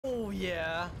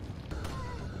yeah.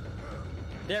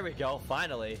 There we go,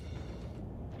 finally.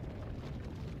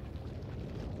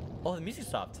 Oh, the music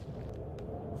stopped.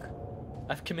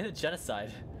 I've committed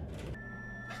genocide.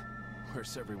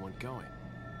 Where's everyone going?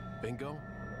 Bingo?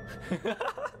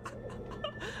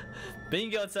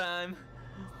 Bingo time!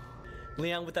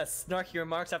 Leon with that snarky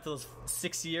remarks after those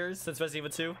 6 years since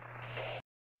Resident Evil 2.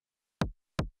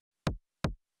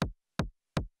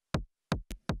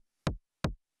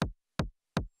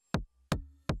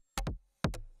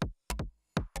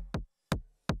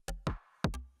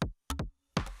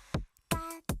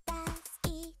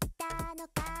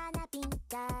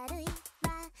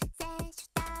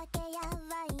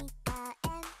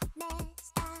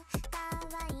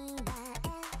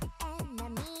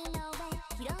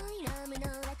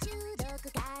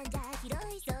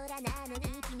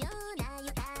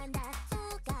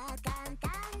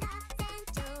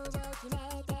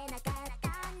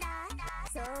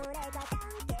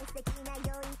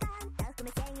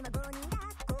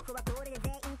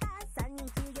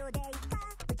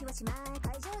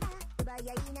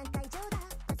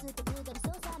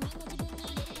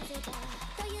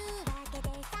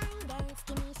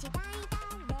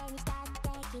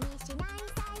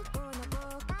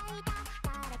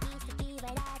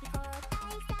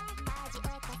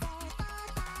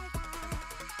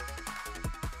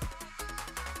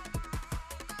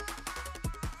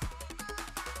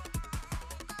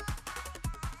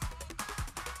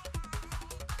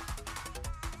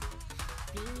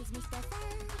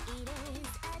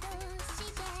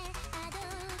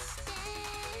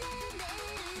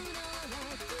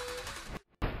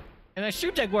 And my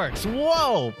stream deck works.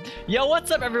 Whoa! Yo,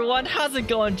 what's up, everyone? How's it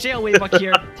going? JLWavebuck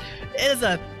here. It is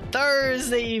a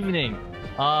Thursday evening.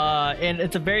 And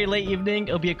it's a very late evening.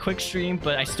 It'll be a quick stream,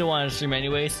 but I still want to stream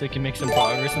anyway, so we can make some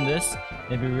progress in this.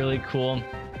 It'd be really cool.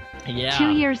 Yeah.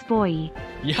 2 years, boy.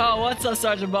 Yo, what's up,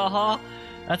 SgtBaha?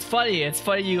 That's funny. It's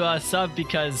funny you sub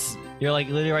because you're like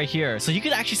literally right here. So you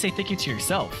could actually say thank you to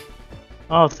yourself.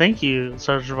 Oh, thank you,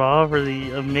 SgtBaha, for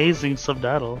the amazing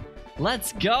subtitle.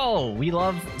 Let's go! We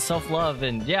love self-love,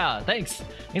 and yeah, thanks.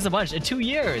 Thanks a bunch. In 2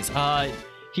 years,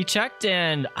 he checked,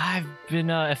 and I've been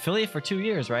affiliate for 2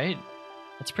 years, right?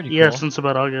 That's pretty cool. Yeah, since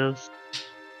about August.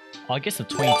 August of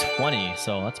 2020,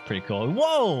 so that's pretty cool.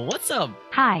 Whoa, what's up?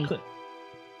 Hi.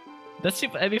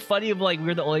 It'd be funny if like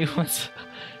we're the only ones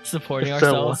supporting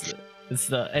ourselves. It's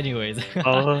the anyways.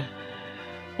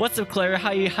 What's up, Clara?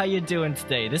 How you doing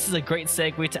today? This is a great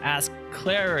segue to ask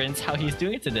Clarence how he's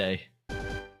doing today.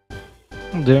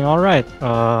 I'm doing all right.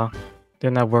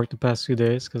 Didn't have work the past few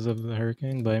days because of the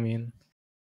hurricane, but I mean,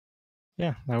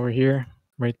 yeah, now we're here,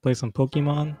 ready to play some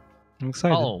Pokemon. I'm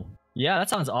excited. Oh, yeah, that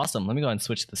sounds awesome. Let me go and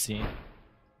switch the scene.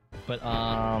 But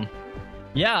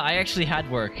yeah, I actually had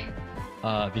work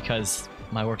because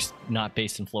my work's not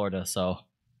based in Florida, so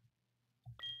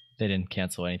they didn't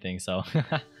cancel anything. So,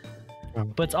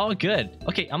 but it's all good.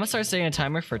 Okay, I'm gonna start setting a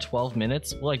timer for 12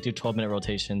 minutes. We'll like do 12-minute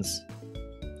rotations.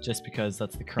 Just because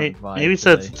that's the current vibe. Maybe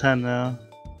set it to 10 now.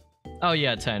 Oh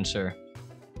yeah, 10, sure.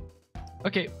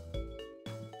 Okay.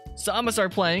 So I'm gonna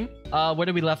start playing. Where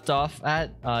did we left off at?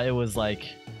 It was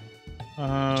like...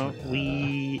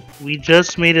 we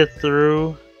just made it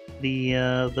through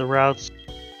the routes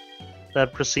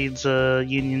that precedes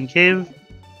Union Cave,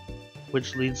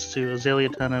 which leads to Azalea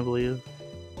 10, I believe.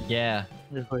 Yeah.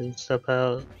 If I step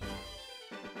out.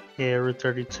 Yeah, Route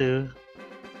 32.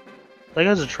 That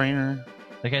guy's a trainer.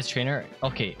 That guy's trainer?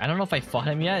 Okay, I don't know if I fought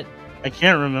him yet. I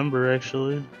can't remember,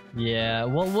 actually. Yeah,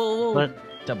 we'll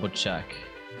double check.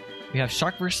 We have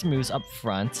Shark vs. Moose up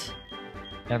front.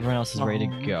 Everyone else is ready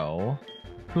to go.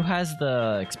 Who has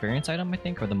the experience item, I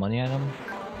think, or the money item?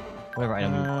 Whatever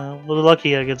item. Well, the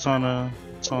lucky egg, it's on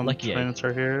lucky planets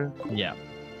right here. Yeah.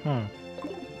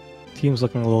 Team's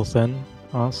looking a little thin,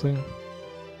 honestly.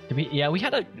 Yeah, we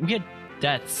had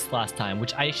deaths last time,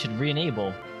 which I should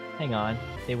re-enable. Hang on,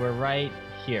 they were right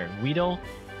here. Weedle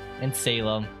and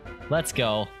Salem. Let's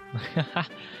go.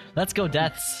 Let's go,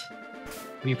 deaths.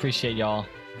 We appreciate y'all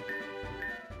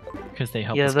because they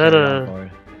helped us carry on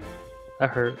forward. That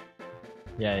hurt.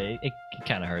 Yeah, it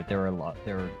kind of hurt. There were a lot.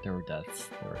 There were deaths.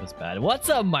 It was bad. What's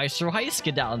up, Maestro? How you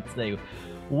skedaddling today?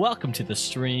 Welcome to the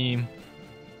stream.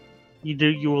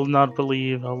 You will not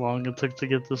believe how long it took to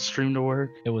get this stream to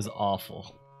work. It was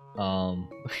awful. Oh.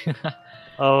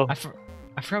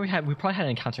 I forgot we probably had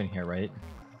an encounter in here, right?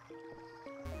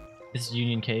 This is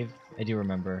Union Cave. I do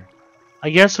remember. I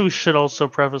guess we should also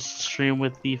preface the stream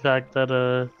with the fact that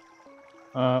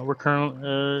we're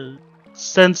currently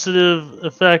sensitive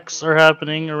effects are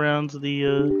happening around the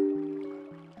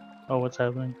oh, what's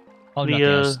happening? Oh,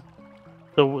 the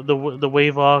the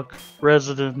Wavok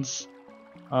residents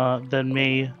that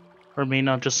may or may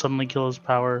not just suddenly kill his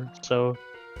power. So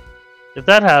if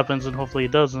that happens, and hopefully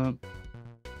it doesn't,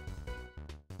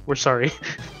 we're sorry.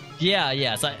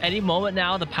 Yeah. So at any moment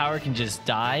now, the power can just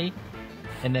die,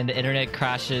 and then the internet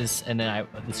crashes, and then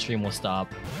the stream will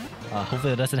stop.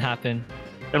 Hopefully that doesn't happen.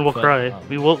 And we'll cry.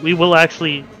 We will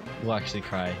actually. We'll actually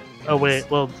cry. Oh wait,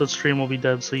 well the stream will be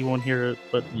dead, so you won't hear it.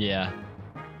 But yeah,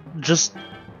 just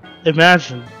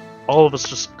imagine all of us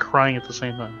just crying at the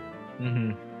same time.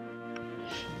 Mm-hmm.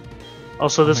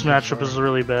 Also, this matchup is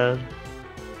really bad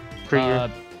for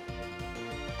you.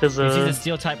 Because he's a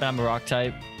steel type, but I'm a rock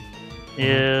type.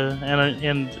 Yeah, and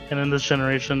in this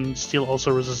generation, steel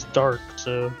also resists dark,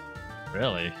 so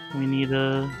really we need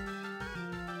a.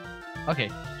 Okay.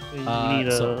 We need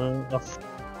a.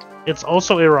 It's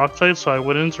also a rock type, so I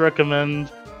wouldn't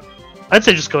recommend. I'd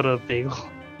say just go to Bagel.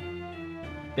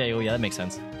 Bagel, yeah, that makes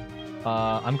sense.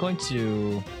 I'm going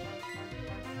to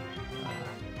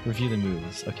review the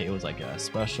moves. Okay, it was like a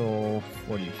special,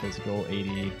 40 physical,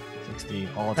 80, 60,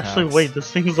 all attacks. Actually, wait, this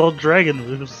thing's all dragon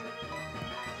moves.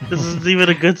 This isn't even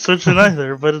a good switch in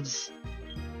either, but it's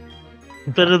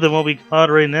better than what we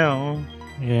got right now.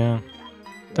 Yeah.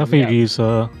 Definitely use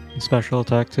a special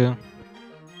attack too.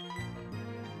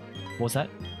 What was that?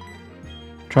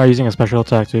 Try using a special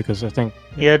attack too, because I think...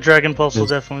 Yeah, Dragon Pulse will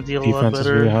definitely deal a lot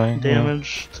better really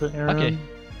damage to Aaron.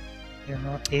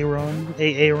 Okay.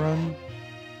 Aaron.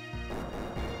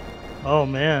 Oh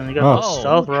man, you got the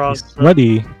Stealth Rock.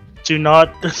 Sweaty. Do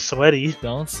not... Sweaty.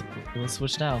 Let's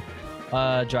switch now.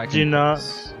 Dragon do not...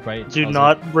 Pulse, right? Do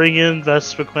not bring in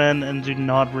Vespiquen and do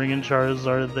not bring in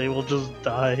Charizard. They will just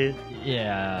die.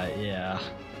 Yeah.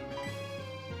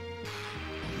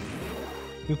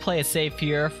 We play it safe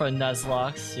here for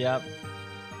Nuzlocke. Yep.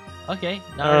 Okay,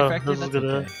 not effective.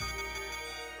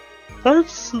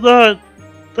 That's okay.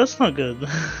 That's not good.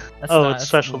 It's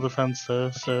special defense though,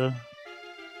 so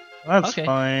that's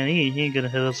fine. He ain't gonna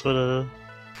hit us with a.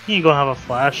 He ain't gonna have a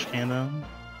flash cannon.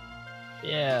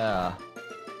 Yeah.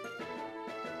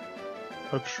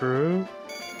 But true.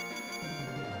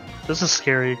 This is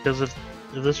scary because if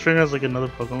this train has like another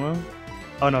Pokemon.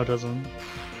 Oh no, it doesn't.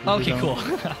 Okay, cool.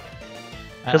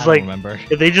 Because like, remember.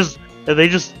 if they just,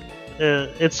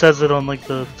 it says it on like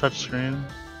the touch screen.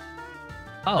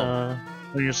 Oh.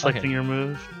 When you're selecting your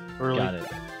move, or like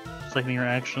selecting your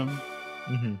action.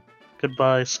 Mm-hmm.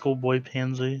 Goodbye, schoolboy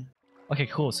pansy. Okay,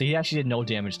 cool. So he actually did no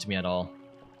damage to me at all,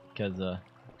 because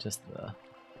just the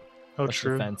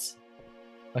defense.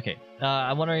 Okay.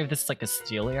 I'm wondering if this is like a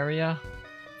steel area.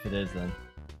 If it is, then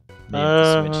maybe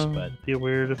have to switch. But be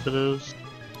weird if it is.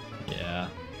 Yeah.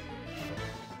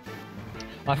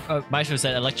 Maestro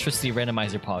said electricity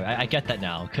randomizer poly. I get that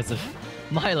now because of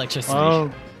my electricity.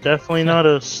 Oh, definitely not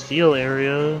a steel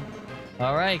area.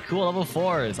 Alright, cool. Level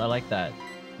 4s. I like that.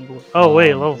 Oh,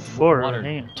 wait, level 4.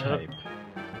 Water type.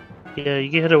 Yeah,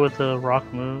 you can hit it with a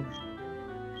rock move.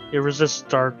 It resists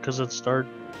dark because it's dark.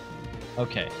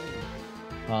 Okay.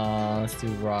 Let's do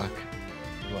rock.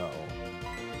 Well.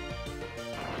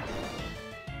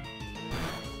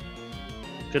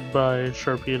 Goodbye,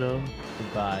 Sharpedo.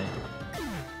 Goodbye.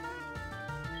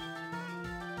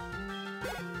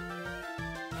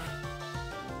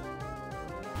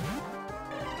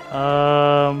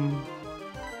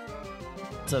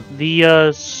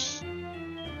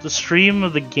 The stream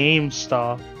of the game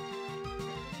stopped.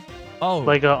 Oh,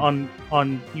 like on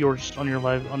your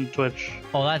live on Twitch.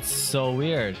 Oh, that's so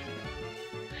weird.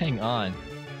 Hang on.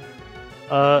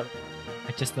 I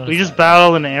just noticed. We just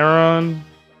battled an Aron.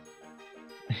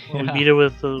 We beat it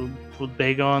with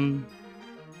Bagon.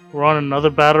 We're on another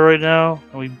battle right now,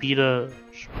 and we beat a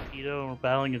Sharpedo, and we're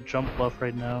battling a Jump Bluff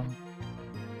right now.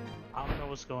 I don't know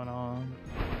what's going on.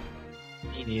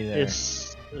 Me neither.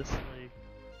 It's like...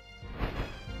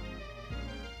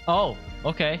 Oh,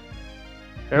 okay.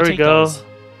 There we go.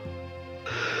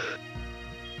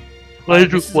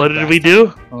 What did we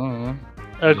do?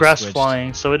 Grass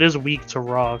flying, so it is weak to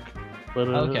rock. But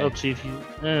up to if you...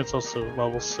 it's also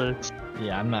level 6.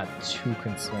 Yeah, I'm not too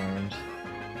concerned.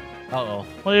 Uh-oh.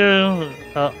 Well,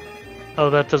 yeah, oh,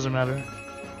 that doesn't matter.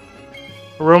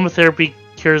 Aromatherapy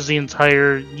cures the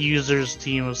entire user's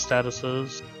team of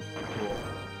statuses. Cool.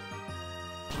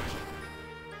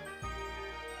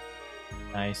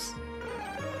 Nice.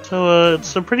 So,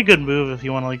 it's a pretty good move if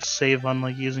you want to, like, save on,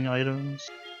 like, using items.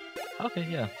 Okay,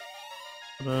 yeah.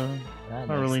 But, not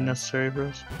really necessary for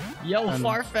us. Yo,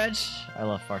 Farfetch! I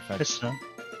love Farfetch. Yes, no.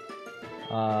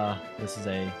 This is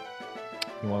a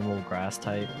normal grass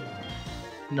type.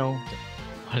 No.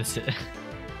 What is it?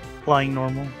 Flying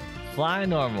normal. Flying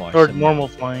normal. Or normal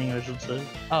flying, I should say.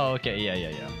 Oh, okay,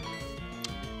 yeah.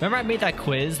 Remember I made that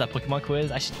quiz, that Pokemon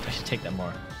quiz? I should take that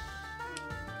more.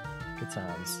 Good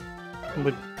times.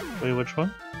 Wait, which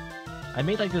one? I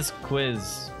made like this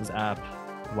quiz, this app,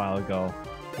 a while ago.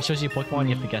 It shows you Pokemon,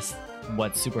 you have to guess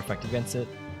what's super effective against it.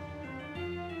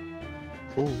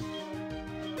 Ooh.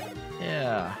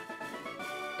 Yeah.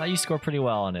 Thought you scored pretty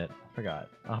well on it. Forgot.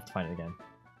 I'll have to find it again.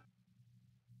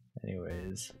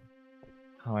 Anyways.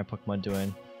 How are my Pokemon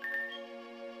doing?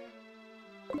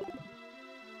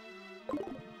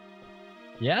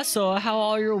 Yeah, so how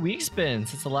all your weeks been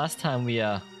since the last time we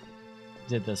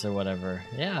did this or whatever?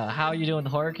 Yeah, how are you doing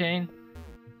with the hurricane?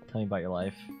 Tell me about your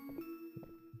life.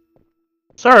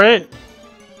 It's alright.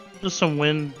 Just some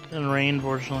wind and rain,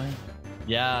 fortunately.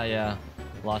 Yeah.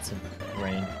 Lots of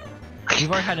rain. You've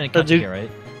already had an encounter here,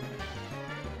 right?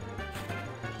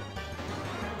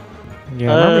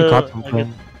 Yeah, I remember we caught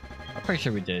something. I'm pretty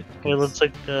sure we did. Wait, let's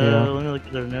like, let me look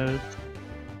at their notes.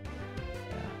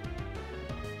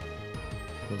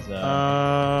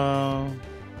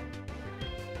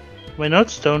 My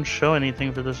notes don't show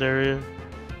anything for this area.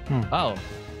 Oh.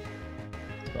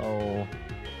 So,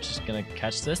 just gonna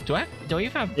catch this. Do I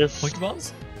even have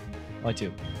Pokeballs? Oh, I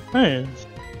do. Nice.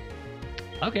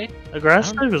 Okay. The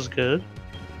grass type is good.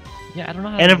 Yeah, I don't know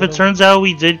how. And if it turns out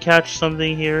we did catch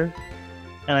something here,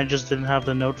 and I just didn't have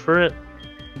the note for it,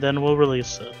 then we'll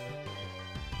release it.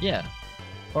 Yeah.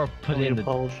 Or put it in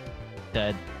the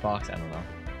dead box. I don't know.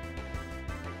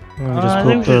 I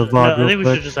think we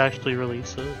should just actually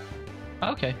release it.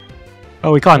 Okay.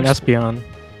 Oh, we caught an Espeon.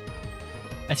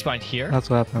 Espeon here? That's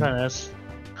what happened. Nice.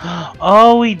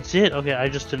 Oh, we did. Okay, I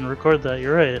just didn't record that.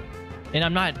 You're right. And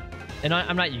I'm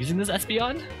not using this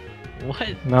Espeon? What?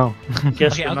 No.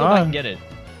 Guess okay, we're I'll not. go back and get it.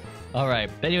 Alright,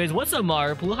 but anyways, what's up,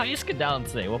 Marble? How you down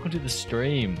today? Welcome to the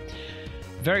stream.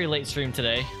 Very late stream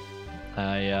today.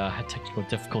 I had technical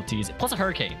difficulties, plus a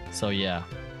hurricane, so yeah.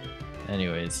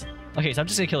 Anyways. Okay, so I'm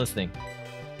just gonna kill this thing.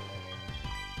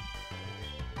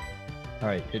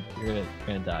 Alright, you're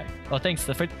gonna die. Oh, thanks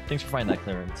for finding that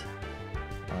clearance.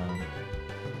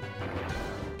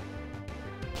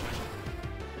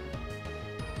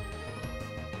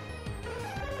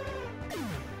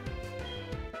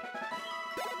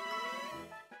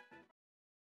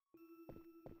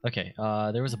 Okay,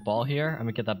 there was a ball here. I'm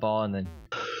gonna get that ball and then...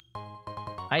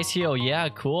 Ice Heal, yeah,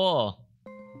 cool!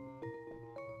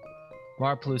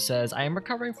 Marplu says, I am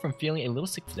recovering from feeling a little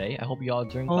sick today. I hope you all are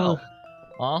doing well.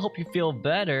 I hope you feel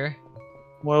better.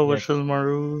 Well, wishes,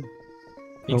 Maru.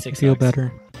 Being Hope sick you feel sucks.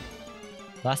 better.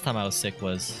 Last time I was sick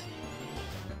was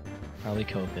probably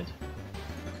COVID.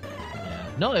 Yeah.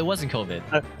 No, it wasn't COVID.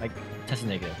 I tested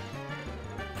negative.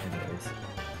 Anyways.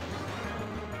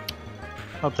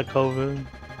 Not the COVID.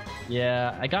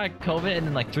 Yeah, I got COVID and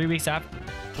then like 3 weeks after,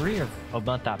 3 or a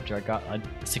month after, I got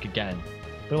sick again.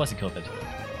 But it wasn't COVID.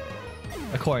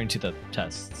 According to the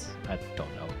tests. I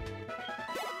don't know.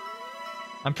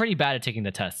 I'm pretty bad at taking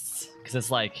the tests. Because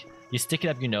it's like, you stick it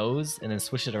up your nose and then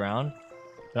swish it around.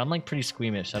 But I'm like pretty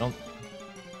squeamish.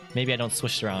 Maybe I don't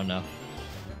swish it around enough.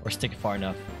 Or stick it far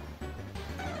enough.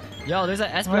 Yo, there's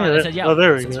an Espeon. Oh, I said, yeah. Oh,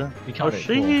 there we go. We caught it.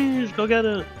 Sheesh, Cool. go get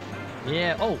it.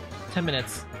 Yeah, oh, 10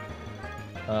 minutes.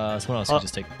 Someone else could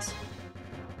just take this.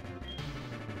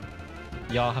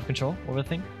 Y'all have control over the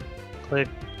thing? Click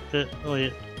it. Oh,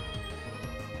 yeah.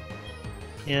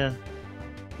 Yeah.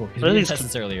 Cool, because we didn't test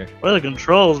this earlier. What are the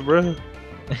controls, bro?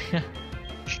 X is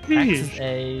Sheesh.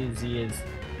 A, Z is...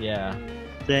 yeah.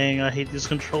 Dang, I hate these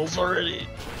controls already.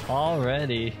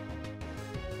 Already.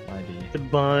 Might be.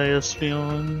 Goodbye,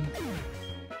 Espeon.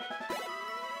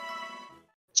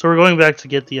 So we're going back to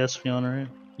get the Espeon, right?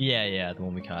 Yeah, the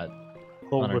one we caught.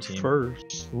 Oh, on our but team.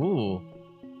 first. Ooh.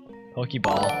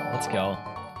 Pokeball. Let's go.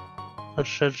 Oh,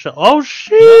 shit. What's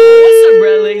up,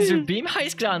 Red Laser Beam? How you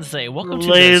down today? Welcome to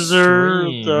the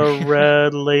stream. The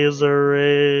red laser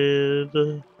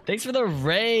raid. Thanks for the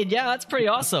raid. Yeah, that's pretty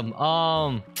awesome.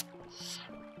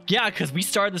 Yeah, because we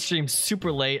started the stream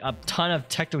super late. A ton of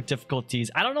technical difficulties.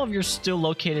 I don't know if you're still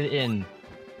located in...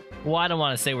 Well, I don't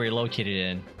want to say where you're located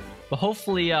in. But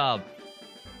hopefully,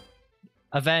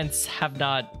 events have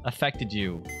not affected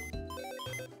you.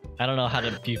 I don't know how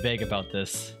to be vague about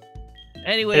this.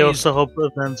 Anyways, I also hope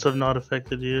events have not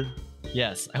affected you.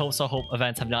 Yes, I also hope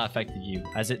events have not affected you,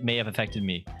 as it may have affected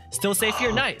me. Still safe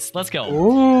here? Nice, let's go.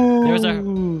 Ooh. There's a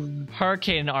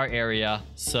hurricane in our area,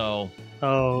 so...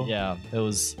 Oh. Yeah, it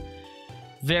was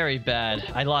very bad.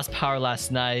 I lost power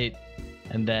last night,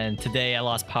 and then today I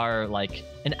lost power like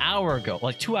an hour ago,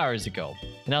 like 2 hours ago.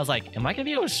 And I was like, am I gonna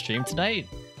be able to stream tonight?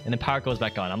 And then power goes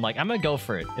back on. I'm like, I'm gonna go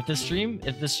for it. If the stream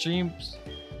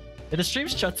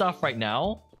shuts off right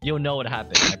now, you'll know what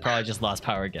happened. I probably just lost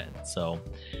power again. So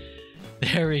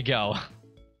there we go.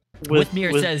 With me,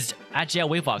 it says at jail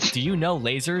Wavewalk. Do you know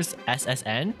lasers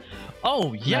SSN?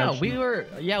 Oh yeah, we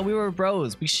were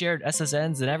bros. We shared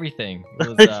SSNs and everything. It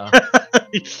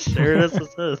was shared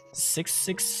SSN.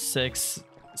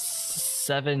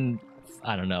 6667.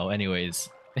 I don't know. Anyways.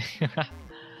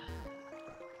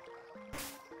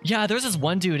 Yeah, there was this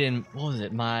one dude in, what was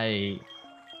it, my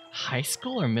high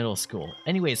school or middle school?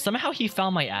 Anyways, somehow he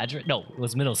found my address. No, it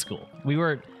was middle school.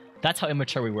 That's how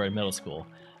immature we were in middle school.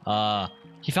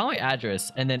 He found my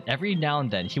address, and then every now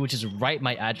and then he would just write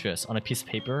my address on a piece of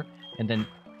paper and then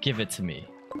give it to me.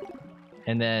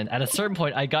 And then at a certain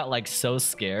point, I got like so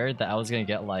scared that I was gonna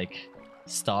get like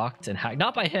stalked and hacked.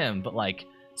 Not by him, but like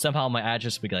somehow my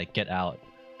address would like get out.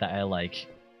 That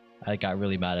I got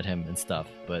really mad at him and stuff.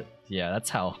 But yeah, that's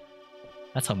how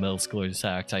middle schoolers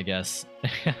act, I guess.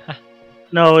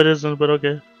 No, it isn't, but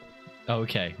okay.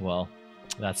 Okay, well,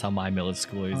 that's how my middle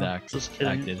schoolers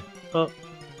acted. Oh.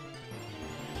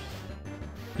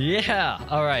 Yeah.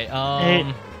 All right.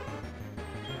 Hey.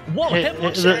 Whoa!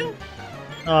 Hitmonchan?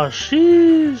 Oh,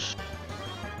 sheesh.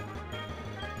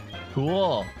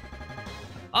 Cool.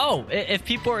 Oh, if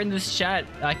people are in this chat,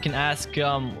 I can ask,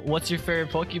 what's your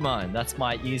favorite Pokemon? That's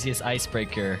my easiest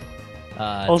icebreaker to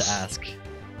ask.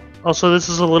 Also, this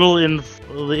is a little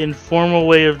the informal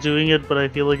way of doing it, but I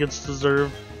feel like it's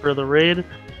deserved for the raid.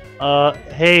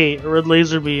 Hey, Red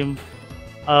Laser Beam.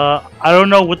 I don't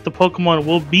know what the Pokemon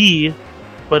will be,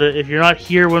 but if you're not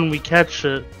here when we catch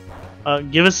it,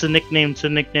 give us a nickname to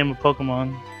nickname a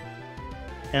Pokemon.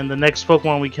 And the next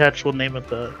Pokemon we catch, we'll name it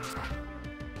that.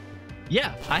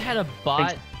 Yeah, I had a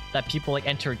bot that people like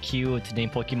enter a queue to name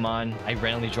Pokemon I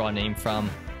randomly draw a name from,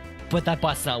 but that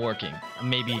bot's not working.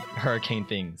 Maybe hurricane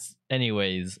things.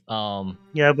 Anyways,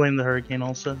 yeah, I blame the hurricane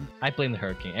also. I blame the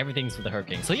hurricane. Everything's with the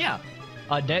hurricane. So yeah,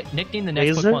 nickname the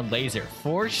next Laser? Pokemon Laser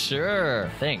for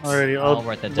sure. Thanks. Alrighty, I'll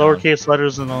write that down. Lowercase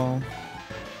letters and all.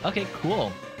 Okay,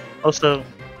 cool. Also,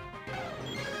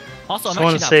 I'm actually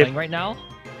not say... playing right now.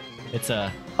 It's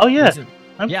a. Oh yeah,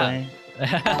 I'm playing.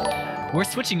 We're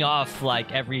switching off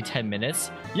like every 10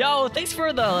 minutes. Yo, thanks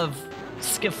for the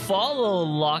follow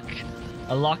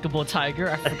lockable tiger.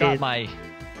 I forgot my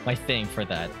thing for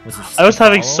that. I was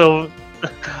having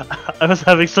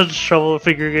such trouble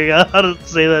figuring out how to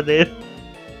say that name.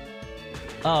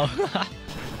 Oh.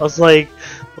 I was like,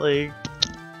 oh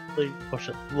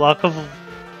shit, lock a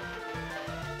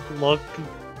blit.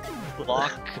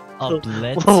 I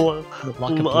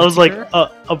was like,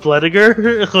 a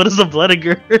blediger? What is a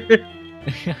blediger?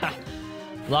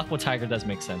 Lockable tiger does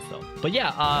make sense though. But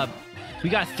yeah, we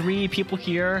got 3 people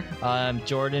here.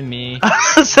 Jordan, me.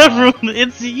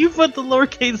 It's you put the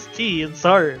lowercase t. It's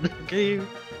hard. Okay.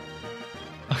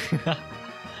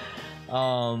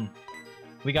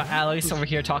 We got Alex over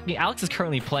here talking. Alex is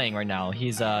currently playing right now.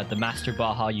 He's the Master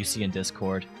Baha you see in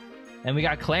Discord. And we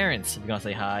got Clarence. If you want to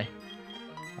say hi.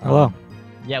 Hello.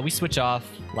 Yeah, we switch off.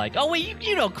 Like, oh wait,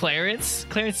 you know Clarence.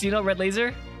 Clarence, do you know Red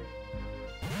Laser?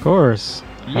 Of course.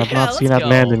 Yeah, I've not seen that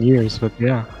man in years, but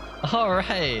yeah. All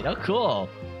right. Oh, cool.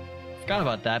 Forgot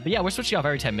about that. But yeah, we're switching off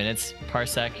every 10 minutes.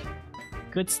 Parsec.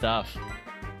 Good stuff.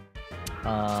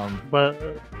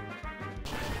 But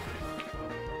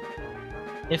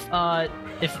if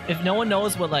no one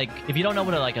knows what if you don't know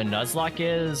what a nuzlocke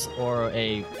is or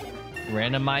a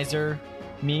randomizer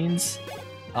means,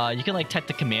 you can type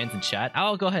the commands in chat.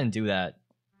 I'll go ahead and do that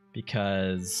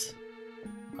because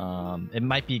it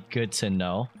might be good to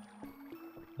know.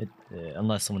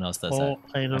 Unless someone else does that.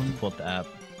 I can pull up the app.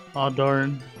 Oh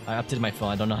darn! I updated my phone.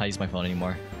 I don't know how to use my phone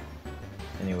anymore.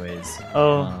 Anyways.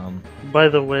 Oh, by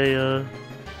the way,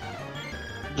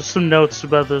 just some notes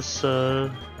about this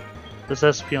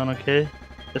Espeon, okay?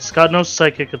 It's got no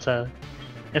psychic attack.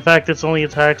 In fact, its only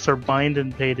attacks are Bind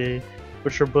and Payday,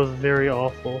 which are both very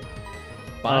awful.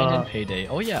 Bind and Payday.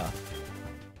 Oh yeah.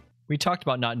 We talked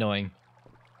about not knowing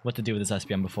what to do with this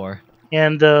Espeon before.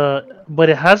 And but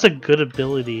it has a good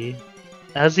ability.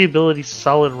 It has the ability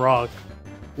Solid Rock,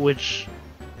 which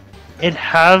it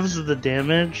halves the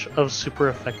damage of super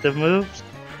effective moves.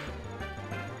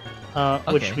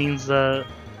 Which means that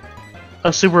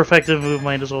a super effective move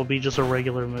might as well be just a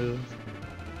regular move.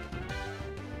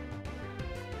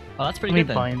 Oh, that's pretty good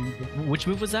then. Which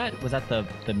move was that? Was that the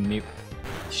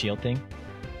shield thing?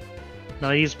 No,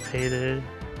 I used Payday.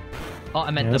 Oh,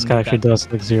 I meant this guy actually does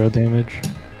 0 damage.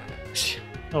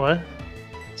 Oh, what?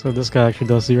 So this guy actually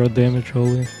does 0 damage,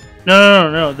 holy.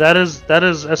 No. That is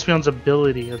Espeon's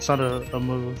ability. It's not a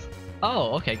move.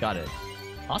 Oh, okay, got it.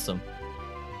 Awesome.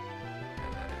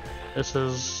 This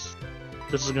is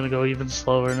gonna go even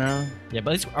slower now. Yeah,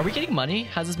 but are we getting money?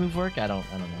 How's this move work? I don't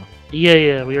know.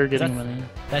 Yeah, we are getting money.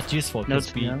 That's useful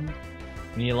because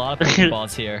We need a lot of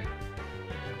Pokeballs here.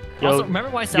 Also, remember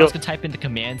why Sal's could type in the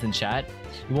commands in chat?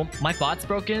 My bot's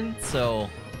broken, so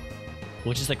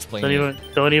we'll just explain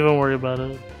Don't even worry about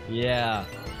it. Yeah.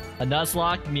 A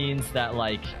nuzlocke means that,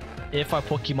 like, if our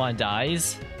Pokemon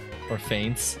dies or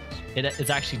faints, it's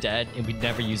actually dead, and we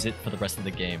never use it for the rest of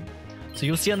the game. So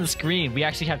you'll see on the screen, we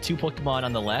actually have two Pokemon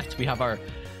on the left. We have our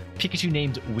Pikachu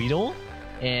named Weedle,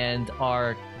 and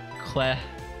our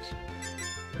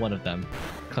one of them.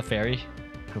 Clefable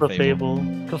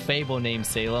named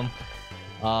Salem.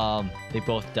 They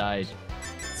both died.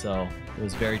 So it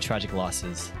was very tragic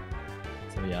losses.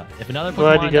 So yeah, if another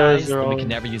Pokemon dies, then we can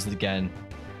never use it again.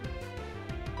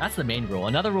 That's the main rule.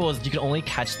 Another rule is you can only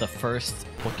catch the first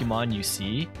Pokemon you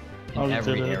see in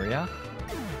every area.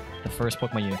 The first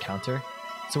Pokemon you encounter.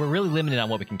 So we're really limited on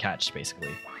what we can catch,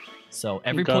 basically. So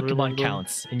every Pokemon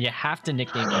counts, and you have to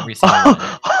nickname every single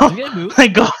one. Do you get a move?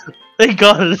 Thank God! Thank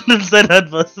God! It instead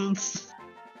had buttons.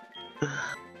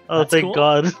 Oh, that's thank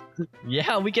God!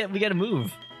 Yeah, we get a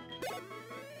move.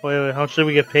 Wait, how much did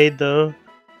we get paid though?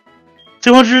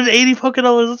 280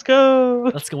 Pokédollars. Let's go!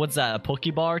 Let's go. What's that? A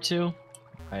Pokeball or two?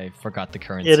 I forgot the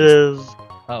currency. It is.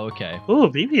 Oh, okay. Ooh,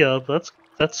 BB up.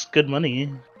 That's good money.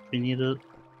 If you need it.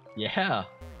 Yeah.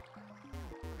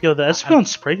 Yo, the Espeon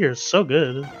spray here is so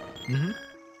good. Mm-hmm.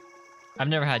 I've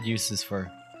never had uses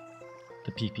for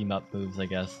the PP up moves, I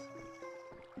guess.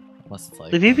 Unless it's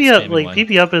like the PP up, like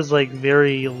PP up, is like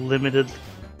very limited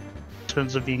in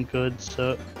terms of being good.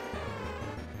 So.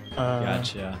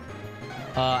 Gotcha.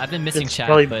 I've been missing chat,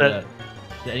 but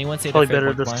did anyone say probably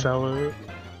better to sell it?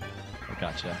 Oh,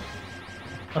 gotcha.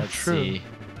 That's true. See.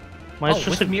 Mine's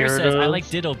just Mir says I like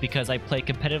Ditto because I play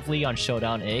competitively on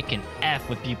Showdown A and F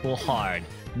with people hard.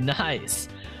 Nice.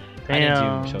 Damn.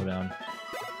 I didn't do Showdown.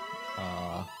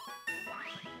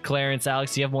 Clarence,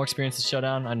 Alex, do you have more experience in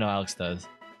Showdown? I know Alex does.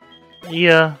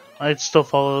 Yeah, I still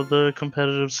follow the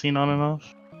competitive scene on and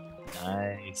off.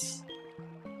 Nice.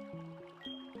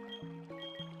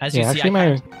 As you see,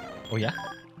 Oh yeah.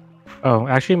 Oh,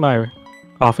 actually, my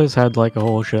office had like a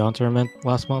whole Showdown tournament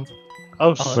last month.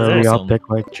 Oh, so we all picked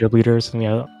like gym leaders, and we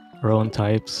had our own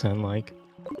types, and like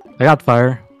I got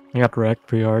fire, I got wrecked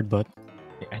pretty hard, but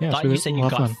I thought you said you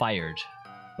got fired,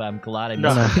 but I'm glad I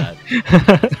missed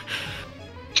that.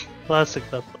 Classic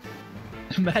stuff.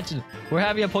 Imagine we're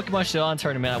having a Pokemon Showdown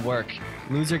tournament at work.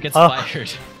 Loser gets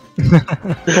fired.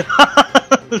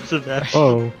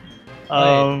 Oh.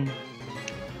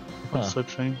 I'm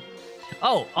switching.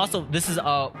 Oh, also, this is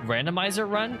a randomized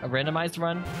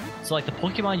run. So, like, the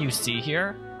Pokemon you see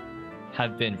here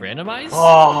have been randomized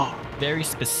very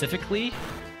specifically.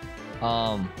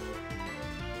 Oh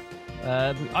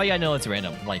yeah, no, it's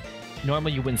random. Like,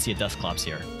 normally you wouldn't see a Dusclops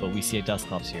here, but we see a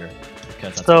Dusclops here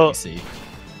because that's what we see.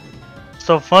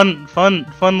 So fun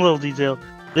little detail.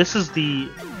 This is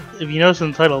if you notice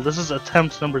in the title, this is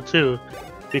attempt number 2,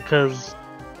 because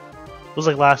it was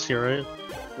like last year, right?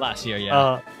 Last year,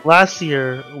 yeah. Last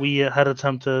year we had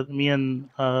attempted, me and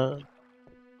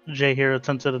Jay here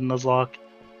attempted a nuzlocke,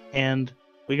 and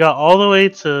we got all the way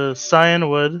to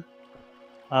Cyanwood,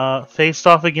 faced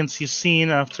off against Yucine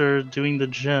after doing the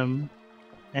gym,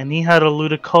 and he had a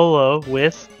Ludicolo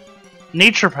with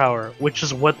Nature Power, which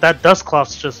is what that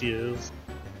Dusclops just used.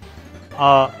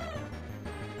 Our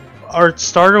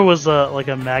starter was like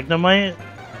a Magnemite.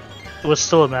 It was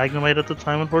still a Magnemite at the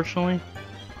time, unfortunately.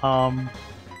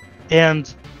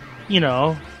 And, you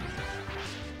know,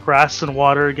 grass and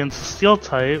water against the steel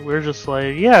type, we're just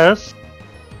like, yes,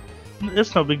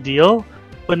 it's no big deal.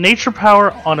 But Nature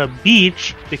Power on a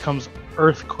beach becomes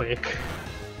Earthquake.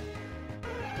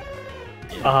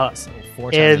 Yeah, so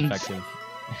 4 times effective.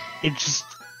 It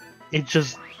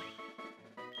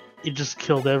just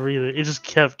killed everything. It just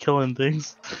kept killing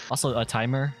things. Also, a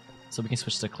timer, so we can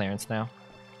switch to Clarence now.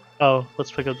 Oh,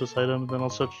 let's pick up this item, then I'll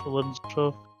switch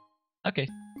off. Okay.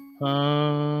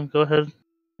 Go ahead.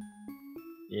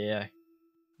 Yeah.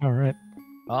 Alright.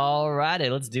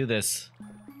 Alrighty, let's do this.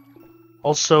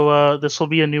 Also, this will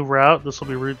be a new route. This will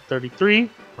be Route 33.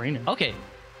 Raining. Okay.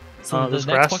 So the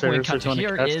next Pokemon we encounter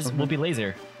here will be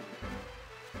Laser.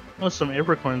 Oh, some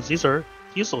Apricorns. These are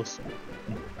useless.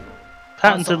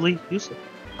 Patentedly useless.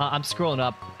 I'm scrolling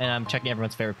up and I'm checking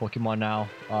everyone's favorite Pokemon now.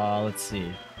 Let's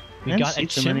see. We got a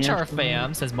Chimchar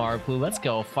fam, says Mariplu. Let's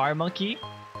go. Fire Monkey.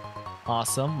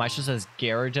 Awesome. Maestro says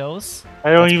Gyarados.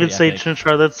 I don't even say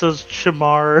Chimchar, that says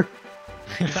Chimar.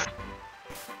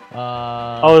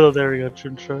 Oh, there we go,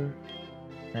 Chimchar.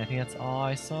 I think that's all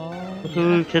I saw.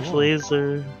 Ooh, catch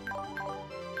Laser.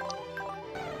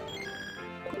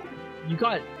 You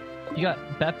got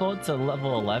Beppo to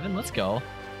level 11. Let's go.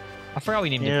 I forgot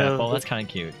we named it Beppo. That's kind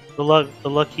of cute. The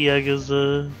lucky egg is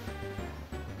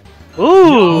Ooh!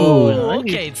 Oh, nice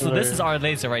okay, so this is there. our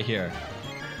laser right here.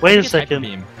 Wait I a think it's Hyper second.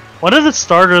 Beam. One of the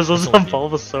starters was Solar on Beam.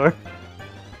 Bulbasaur.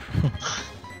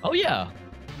 Oh yeah.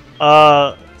 Weird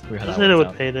how Let's that hit it works with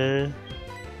out. Payday.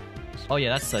 Oh yeah,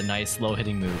 that's a nice low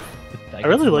hitting move. I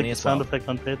really like the sound effect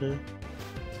on Payday.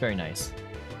 It's very nice.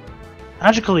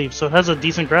 Magical Leaf, so it has a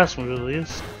decent grass move at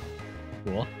least.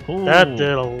 Cool. Ooh. That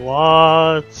did a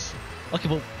lot. Okay,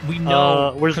 well we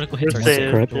know where's- critical hits are where's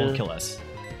safe. the- It won't yeah. kill us.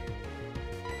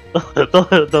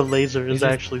 The laser is Laser's-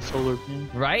 actually Solar Beam.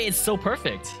 Right? It's so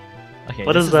perfect. Okay.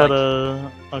 What this is that?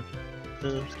 like-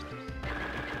 Okay.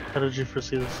 How did you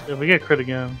foresee this? If we get crit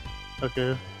again,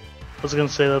 okay. I was gonna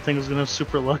say that thing is gonna have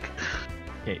super luck.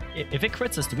 Okay, if it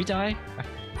crits us, do we die? I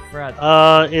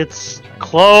forgot. It's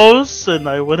close, and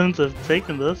I wouldn't have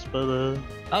taken this, but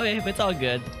Okay, but it's all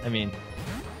good. I mean,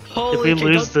 if holy we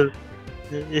lose the,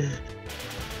 Okay.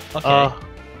 uh, all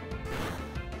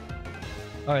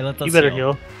right, let's you better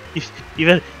heal.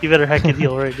 You better hack and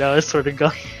heal right now. I swear to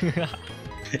God.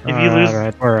 If you lose,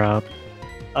 Alright, we're out.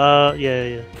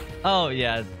 yeah. Oh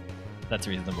yeah, that's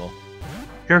reasonable.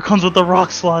 Here it comes with the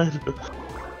rock slide.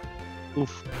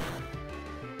 Oof.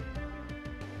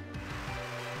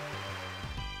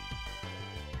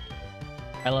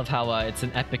 I love how it's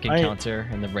an epic encounter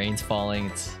and the rain's falling.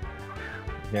 It's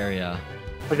very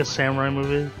Like a samurai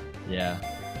movie. yeah.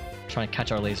 Trying to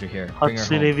catch our laser here. Bring her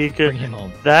Hatsune home. Bring Miku. him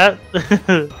home. That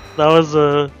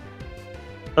that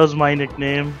was my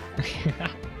nickname.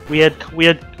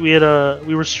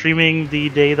 We were streaming the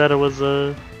day that it was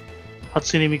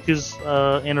Hatsune Miku's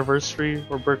anniversary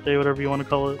or birthday, whatever you want to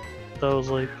call it. So I was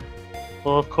like,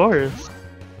 well, of course,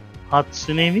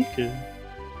 Hatsune Miku.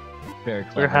 Very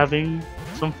clever. We're having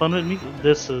some fun with Miku.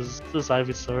 This is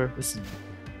Ivysaur. This is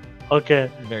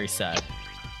Okay, very sad.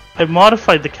 I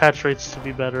modified the catch rates to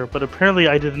be better, but apparently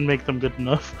I didn't make them good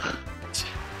enough.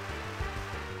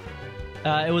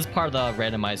 It was part of the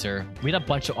randomizer. We had a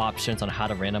bunch of options on how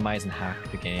to randomize and hack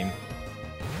the game.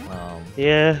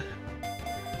 Yeah.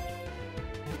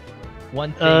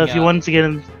 One thing. If you wanted to get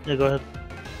in, yeah, go ahead.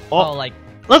 Oh, like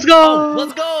Let's go! oh,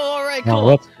 let's go! All right, Now cool.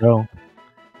 let's go.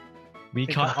 We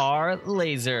caught our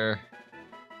laser,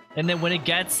 and then when it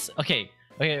gets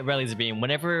red laser beam.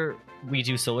 Whenever we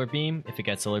do solar beam, if it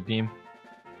gets solar beam,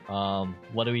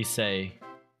 what do we say?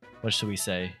 What should we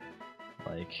say?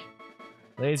 Like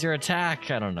laser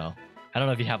attack? I don't know. I don't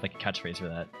know if you have like a catchphrase for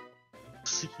that.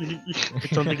 I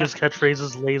don't think his catchphrase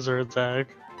is laser attack.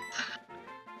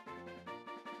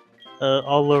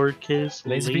 All lowercase.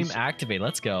 Laser beam activate.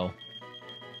 Let's go.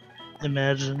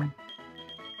 Imagine.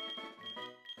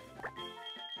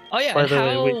 Oh yeah, By and the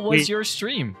how way, was your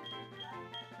stream?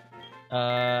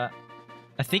 I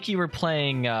think you were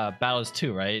playing Battles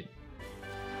 2, right?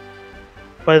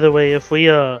 By the way, if we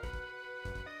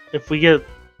get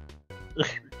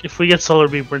solar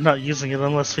beam, we're not using it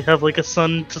unless we have like a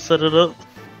sun to set it up.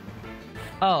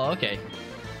 Oh, okay.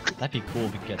 That'd be cool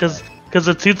if we could get Because that.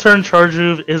 a 2-turn charge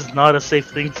move is not a safe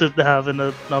thing to have in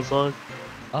a nuzlocke.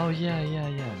 Oh yeah.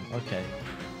 Okay.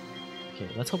 Okay,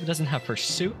 let's hope it doesn't have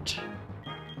pursuit.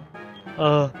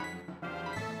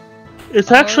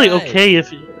 It's actually Alright. okay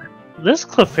if this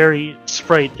Clefairy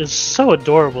sprite is so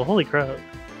adorable. Holy crap!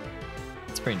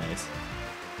 It's pretty nice.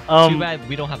 Too Um, bad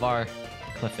we don't have our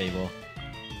Clefable.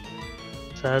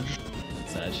 sad.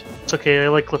 Sag. It's okay. I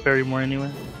like Clefairy more anyway.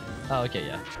 Oh, okay,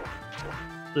 yeah.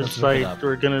 This Let's look it site, up.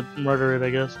 we're gonna murder it, I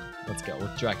guess. Let's go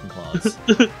with Dragon Claws.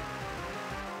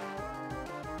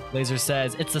 Laser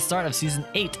says, it's the start of Season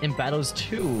 8 in Battles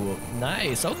 2.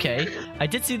 Nice, okay. I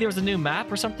did see there was a new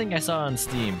map or something I saw on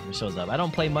Steam. It shows up. I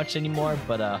don't play much anymore,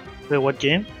 but Wait, what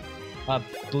game?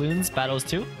 Balloons Battles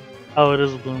 2? Oh, it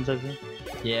is Balloons, I think.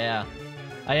 Yeah.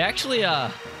 I actually,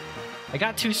 I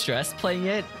got too stressed playing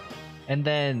it, and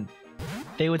then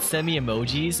they would send me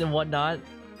emojis and whatnot,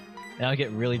 and I'll get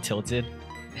really tilted.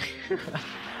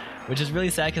 Which is really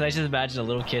sad because I just imagine a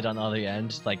little kid on the other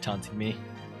end, like, taunting me.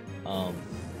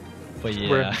 But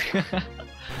yeah.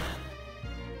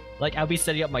 Like, I'll be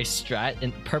setting up my strat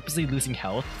and purposely losing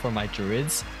health for my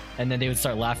druids, and then they would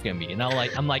start laughing at me, and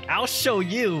I'm like, I'll show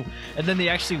you! And then they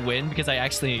actually win because I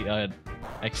actually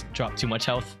dropped too much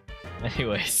health.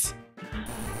 Anyways.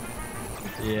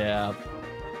 Yeah.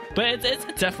 But it's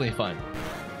definitely fun.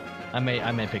 I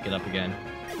may pick it up again.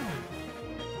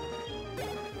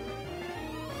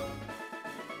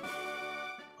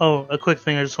 Oh, a quick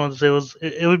thing I just wanted to say was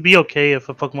it would be okay if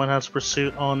a Pokemon has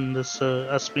Pursuit on this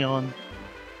Espeon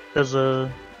because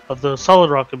of the Solid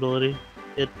Rock ability.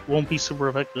 It won't be super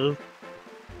effective.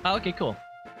 Oh, okay, cool.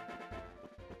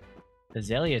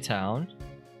 Azalea Town.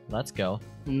 Let's go.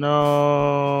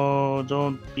 No,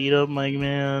 don't beat up my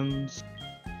mans.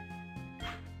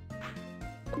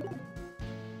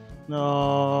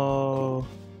 No.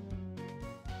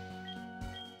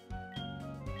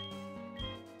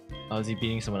 Oh, is he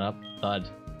beating someone up? Thud.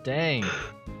 Dang.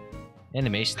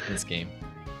 Animation in this game.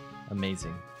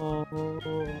 Amazing. Oh.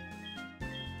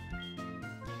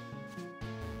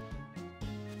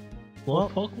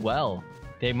 Slowpoke well.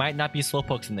 They might not be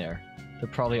slowpokes in there. There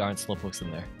probably aren't slowpokes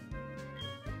in there.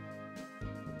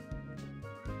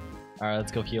 Alright,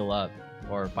 let's go heal up.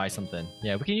 Or buy something.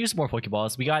 Yeah, we can use more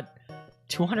Pokeballs. We got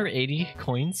 280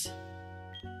 coins.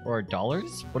 Or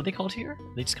dollars? What are they called here?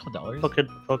 They just called dollars?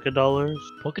 Poke dollars.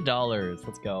 Poke dollars.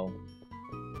 Let's go.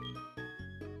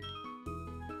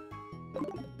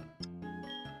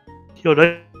 Yo,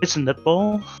 that's a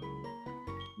netball?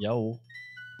 Yo.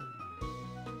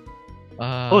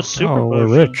 Oh, it's super Oh, we're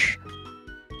potion. rich.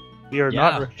 We are Yeah.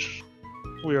 not rich.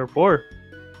 We are poor.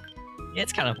 Yeah,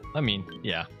 it's kind of. I mean,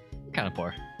 yeah, kind of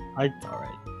poor. It's all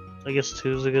right. I guess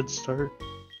 2 is a good start.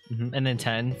 And then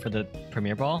 10 for the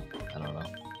Premier Ball. I don't know.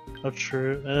 Not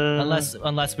sure. Unless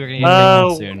we're gonna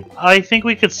use Ring soon. I think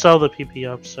we could sell the PP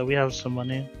up, so we have some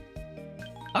money.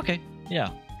 Okay. Yeah.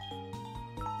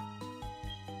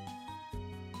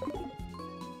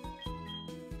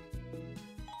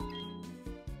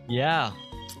 Yeah.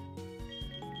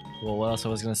 Well, what else I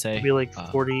was gonna say? Maybe like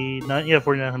 49. Yeah,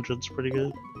 4,900 is pretty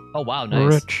good. Oh wow, We're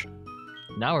nice. rich.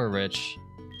 Now we're rich.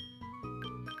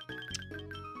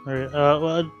 Alright,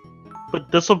 well,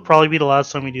 but this will probably be the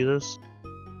last time we do this.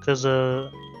 Because,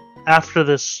 after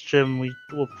this gym, we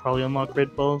will probably unlock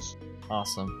Great Balls.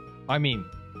 Awesome. I mean,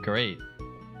 great.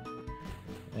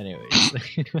 Anyways.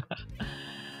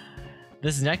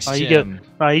 This next You gym.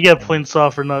 get points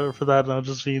off for that, not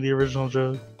just being the original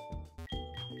joke.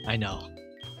 I know.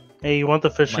 Hey, you want the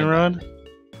fishing My rod?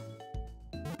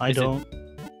 I Is it- don't.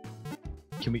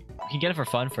 We can get it for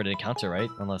fun for the encounter, right?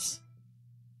 Unless.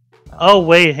 Oh,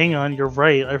 wait, hang on, you're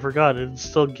right. I forgot. It'd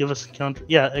still give us a counter.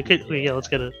 Yeah, it could. Wait, yeah, let's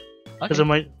get it. Because Okay. it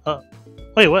might.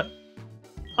 Wait, what?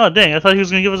 Oh, dang, I thought he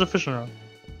was gonna give us a fishing rod.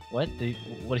 What? What did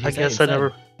he I say guess I instead?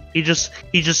 never. He just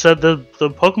said the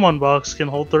Pokemon box can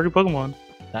hold 30 Pokemon.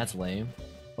 That's lame.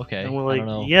 Okay. And we're I like, don't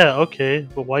know. yeah, okay,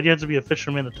 but why do you have to be a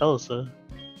fisherman to tell us that?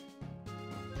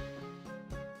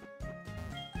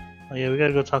 Oh yeah, we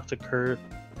gotta go talk to Kurt.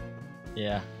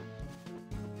 Yeah.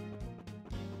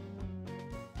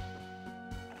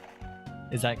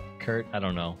 Is that Kurt? I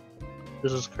don't know.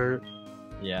 This is Kurt.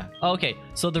 Yeah. Oh, okay.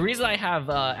 So the reason I have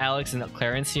Alex and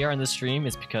Clarence here on the stream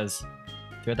is because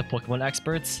they're the Pokemon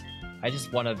experts. I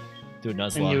just want to do a And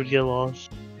you would nuzlocke. get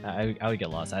lost. I would get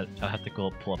lost. I'd have to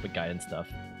go pull up a guide and stuff.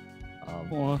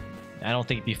 Aw. I don't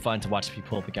think it'd be fun to watch people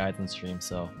pull up the guides on stream.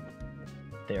 So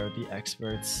they are the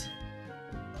experts.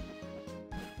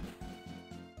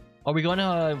 Are we going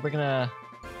to? We're gonna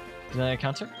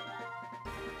encounter?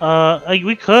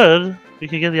 We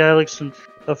could get the Alex and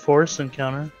a Force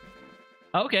encounter.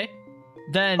 Oh, okay.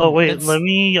 Then. Oh wait, let's- let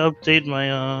me update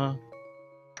my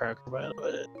tracker by the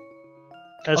way.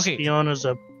 Okay. Espeon is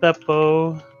a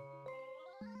Beppo,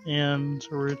 and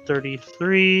Route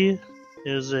 33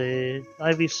 is a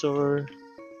Ivysaur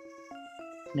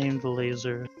named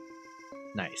Laser.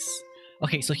 Nice.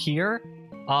 Okay, so here,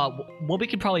 what we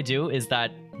could probably do is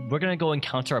that we're gonna go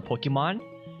encounter our Pokemon,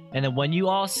 and then when you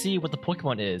all see what the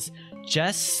Pokemon is,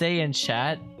 just say in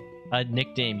chat a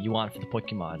nickname you want for the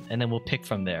Pokemon, and then we'll pick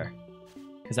from there.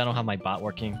 Because I don't have my bot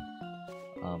working.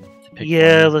 To pick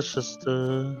Yeah, from. let's just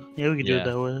yeah, we can do Yeah. it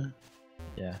that way.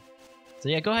 Yeah. So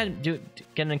yeah, go ahead and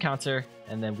get an encounter,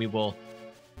 and then we will,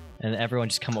 and everyone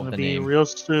just come It's up gonna with a be name. real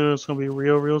soon. It's gonna be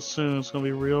real soon. It's gonna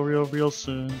be real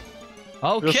soon.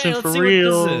 Okay, soon let's for see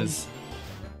real. what this is.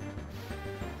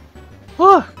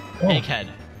 Ah, Egghead.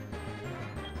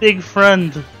 big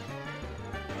friend.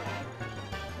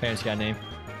 Parents got a name.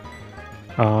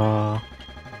 And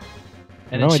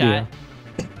no then idea.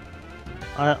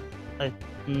 chat.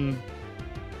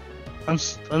 I'm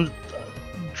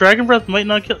Dragon Breath might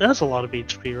not kill. That's a lot of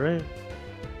HP, right?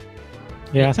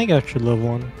 Yeah, I think I should level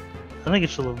 1. I think it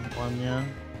should level 1, yeah.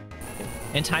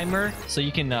 And timer, so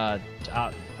you can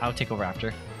I'll take over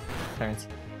after. Parents.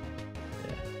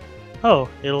 Oh,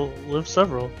 it'll live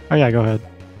several. Oh yeah, go ahead.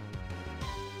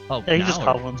 Oh, Yeah, you now just or-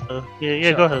 caught one, so yeah,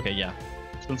 Sure, go ahead. Okay, yeah.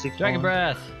 Since he caught Dragon one.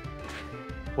 Breath.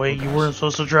 Wait, Oh, you gosh. weren't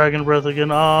supposed to Dragon Breath again?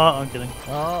 Ah, I'm kidding.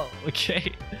 Oh,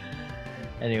 okay.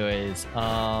 Anyways,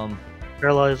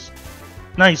 Paralyzed.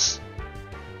 Nice.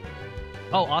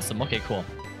 oh, awesome. Okay, cool.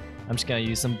 I'm just gonna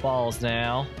use some balls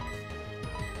now.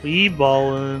 We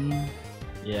ballin'.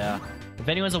 Yeah. If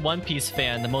anyone's a One Piece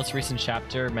fan, the most recent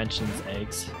chapter mentions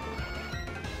eggs.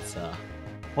 It's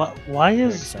Why very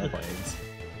is excited about eggs.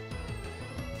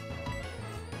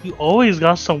 you always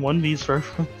got some One Piece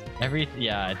reference?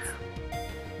 Yeah,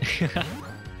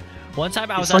 One time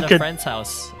I was It's at like a a- friend's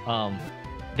house.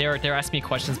 They were asking me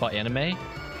questions about anime,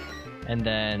 and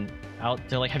then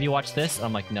they're like, "Have you watched this?"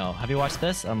 I'm like, "No." "Have you watched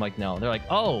this?" I'm like, "No." They're like,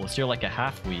 "Oh, so you're like a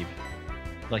half weeb,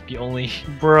 like you only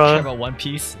care Bruh. about One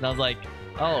Piece?" And I was like,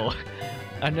 "Oh,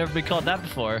 I've never been called that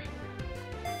before."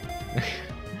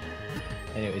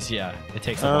 Anyways, yeah, it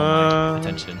takes up all my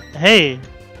attention. Hey,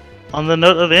 on the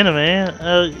note of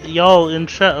anime, y'all in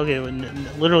chat. Okay,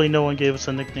 literally no one gave us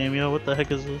a nickname. Yo, what the heck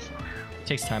is this? It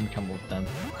takes time to come up with them.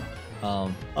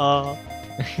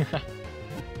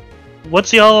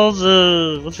 What's y'all's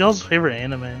favorite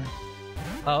anime?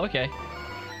 Oh, okay.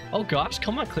 Oh gosh,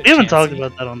 come on, click. We haven't talked Chansey.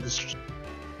 about that on this.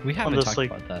 We haven't this, talked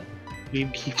like, about that.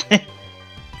 Meme keep. Yeah.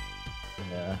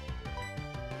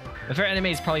 My favorite anime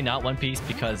is probably not One Piece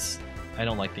because I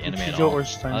don't like the anime at Nichijou all. or I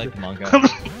Steins. like the manga.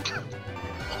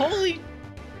 Holy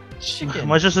chicken!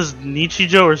 Mine just says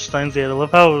Nichijou or Steins Gate. I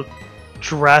love how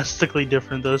drastically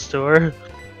different those two are.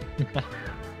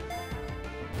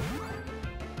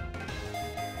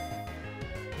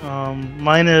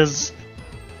 Mine is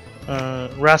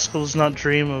Rascal's Not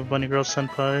Dream of Bunny Girl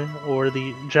Senpai, or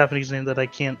the Japanese name that I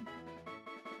can't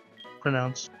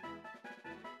pronounce.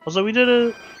 Also, we did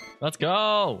a Let's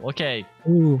go. Okay.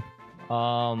 Ooh.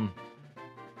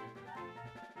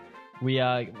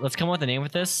 Let's come up with a name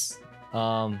with this.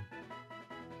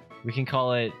 We can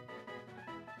call it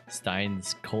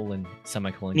Stein's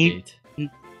semicolon gate.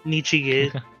 Nietzsche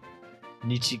Gate.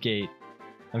 Nietzsche gate.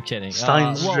 I'm kidding.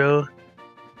 Steins Well, Joe.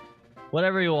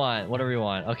 whatever you want. Whatever you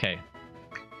want. Okay.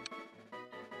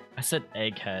 I said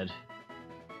egghead.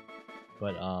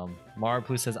 But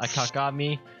Marupu says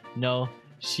Akagami. No.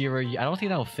 Shira. I don't think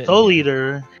that will fit. Soul in here.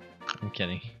 Eater. I'm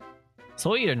kidding.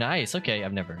 Soul Eater, nice. Okay,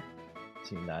 I've never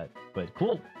seen that, but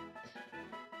cool.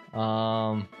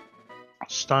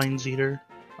 Steins Eater.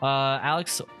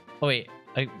 Alex. Oh wait,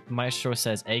 Maestro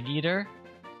says Egg Eater.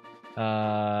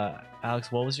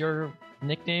 Alex, what was your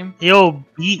nickname? Yo,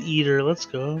 Beat Eater. Let's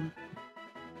go.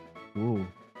 Ooh.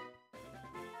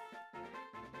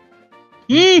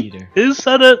 Yee! Eater. Who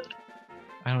said it?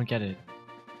 I don't get it.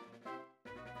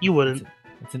 You wouldn't.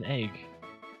 It's an egg.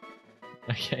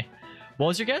 Okay. What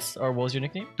was your guess, or what was your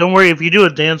nickname? Don't worry, if you do a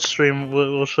dance stream,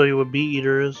 we'll show you what Beat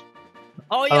Eater is.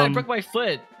 Oh yeah, I broke my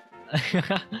foot.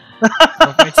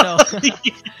 Broke my toe.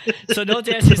 So no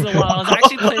dances in a while. I was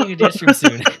actually playing a dance stream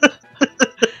soon.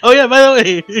 Oh yeah, by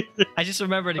the way. I just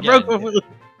remembered I again. broke my foot.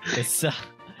 It's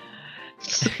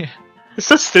It's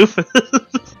so stupid.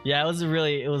 yeah, it was a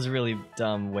really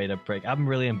dumb way to break. I'm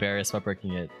really embarrassed about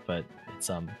breaking it, but it's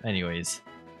anyways.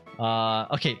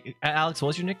 Okay, Alex, what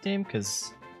was your nickname?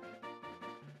 Cause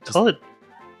Call it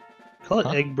Huh?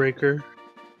 Egg Breaker.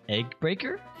 Egg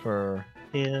breaker for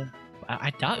Yeah. I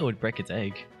doubt it would break its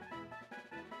egg.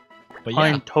 But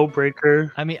Fine, yeah, Toe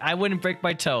Breaker. I mean I wouldn't break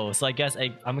my toe, so I guess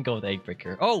I'm gonna go with egg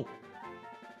breaker. Oh,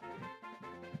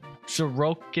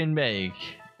 Shiroken egg.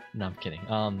 No, I'm kidding.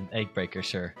 Egg breaker,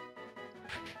 sure.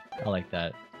 I like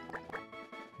that.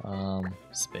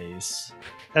 Space.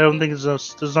 I don't think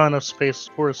there's not enough space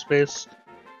for a space.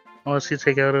 Unless you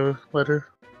take out a letter.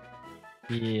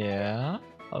 Yeah.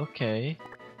 Okay.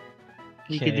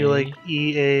 You could do like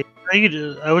E-A.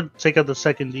 I would take out the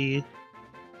second E.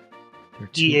 There are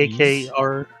two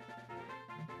E-A-K-R. E's.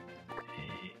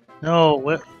 No,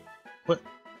 what?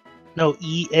 No,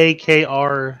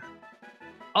 E-A-K-R.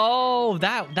 Oh,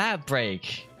 that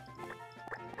break.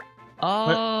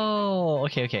 Oh,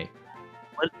 okay.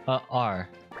 What? R.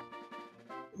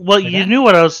 Well, Like you that? knew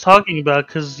what I was talking about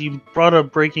because you brought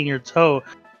up breaking your toe.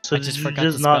 So I just did you forgot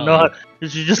just the not know how? spelling.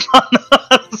 Did you just not know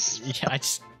how to spell? Yeah, I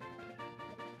just.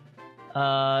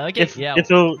 Okay. Yeah.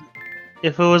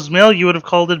 If it was male, you would have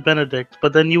called it Benedict,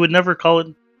 but then you would never call it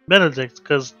Benedict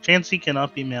because Chansey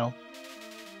cannot be male.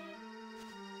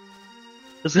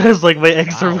 This guy's like, my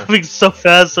eggs are Wow. moving so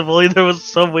fast. If only there was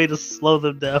some way to slow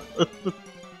them down.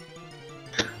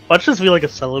 Watch this be like a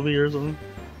celebi or something.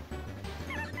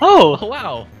 Oh Oh,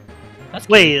 wow. That's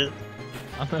cute. wait,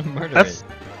 I'm gonna murder that's it.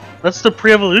 that's the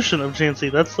pre-evolution of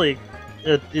Chansey. That's like,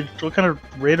 what kind of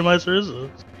randomizer is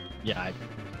it? Yeah.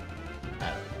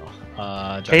 I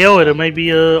don't know. KO it. It might be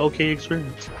a okay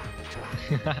experience.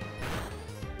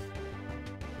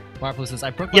 Marple says, I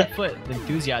broke my Yeah. foot.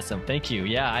 Enthusiasm. Thank you.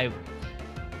 Yeah, I'm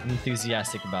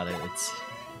enthusiastic about it.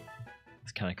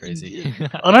 It's kind of crazy.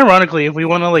 Unironically, if we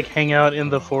want to like hang out in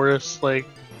the forest, like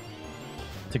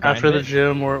To grind after the it?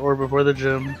 gym or before the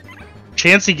gym,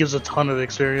 Chansey gives a ton of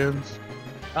experience.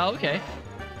 Oh, okay.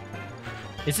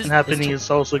 Is this And Happening is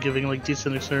also giving like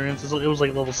decent experience. It was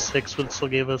like level 6, but it still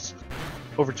gave us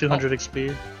over 200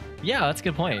 XP. Yeah, that's a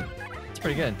good point. It's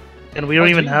pretty good. And we don't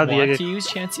Do even you have the want egg. to use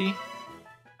Chansey?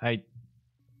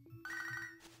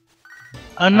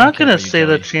 I'm I not don't care gonna for you, say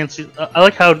that Joey. Chansey.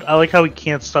 I like how we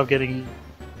can't stop getting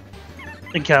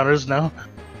encounters now.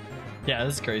 Yeah,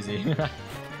 this is crazy.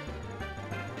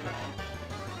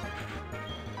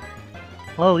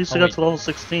 Well, at least Oh, I got wait. to level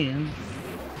 16.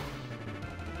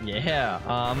 Yeah,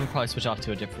 I'm gonna probably switch off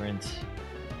to a different.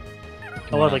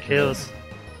 Oh, wow, Pokemon the after KO'd. this.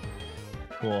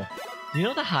 Cool. Do you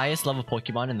know the highest level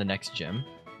Pokemon in the next gym?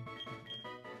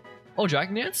 Oh,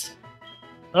 Dragon Dance?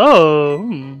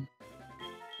 Oh,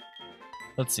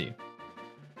 Let's see.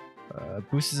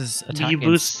 Boosts his attack you and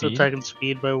boost speed. attack and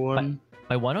speed by 1.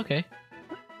 By 1, okay.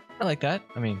 I like that.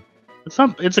 I mean, It's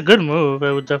not. It's a good move.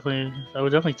 I would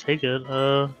definitely take it.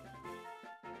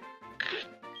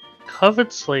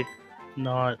 Covet's like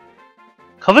not.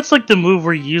 Covet's like the move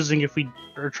we're using if we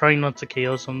are trying not to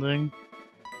KO something.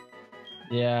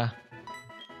 yeah.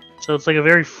 So it's like a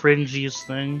very fringe use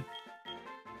thing.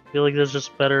 I feel like there's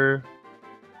just better.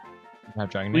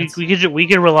 Have Dragon We Dance? we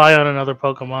could rely on another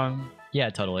Pokemon. Yeah,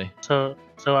 totally. So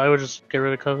I would just get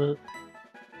rid of Covet.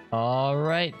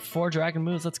 Alright, 4 dragon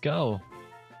moves, let's go.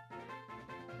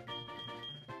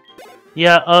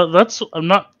 Yeah, I'm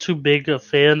not too big a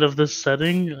fan of this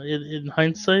setting in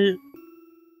hindsight.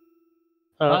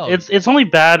 Oh. It's only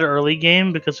bad early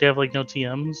game because we have like no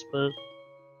TMs, but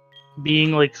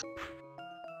being like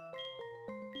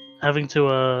having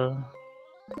to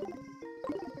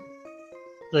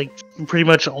like pretty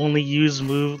much only use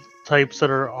move types that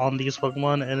are on these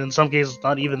Pokemon, and in some cases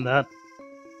not even that,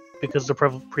 because the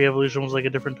pre-evolution was like a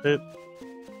different type.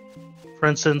 For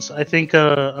instance, I think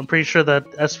I'm pretty sure that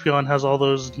Espeon has all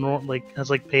those has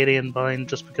like Payday and Bind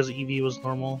just because EV was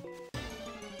normal.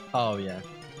 Oh, yeah.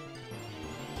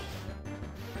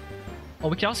 Oh,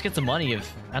 we can also get some money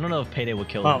if... I don't know if Payday will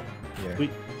kill Oh, here.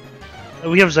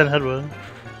 we have Zen Headwood.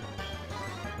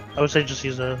 I would say just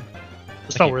use a.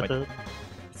 It's not Okay, worth but- it.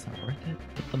 It's not worth it?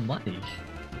 Get the money.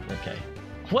 Okay.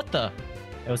 What the?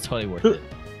 It was totally worth it.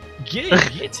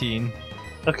 Guillotine?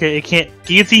 Okay, it can't.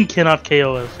 Guillotine cannot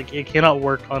KO us. Like, it cannot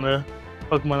work on a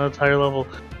Pokemon at a higher level.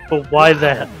 But why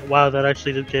that? Wow, that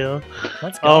actually did KO.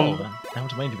 Let's go. How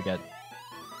much money do we get?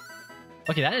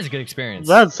 Okay, that is a good experience.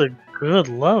 That's a good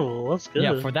level. That's good.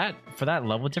 Yeah, for that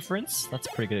level difference, that's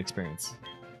a pretty good experience.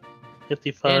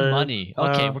 55. And money.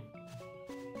 Okay, Wow.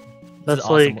 this That's is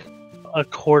awesome. like a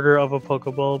quarter of a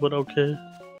Pokeball, but okay.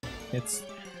 It's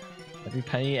every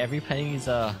penny's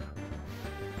I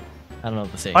don't know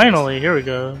what to say. Finally, here we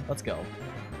go. Let's go.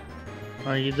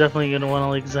 Are you definitely gonna want to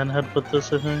like Zen Headbutt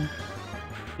this? I think.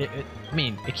 I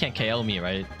mean, it can't KO me,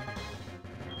 right?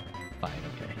 Fine,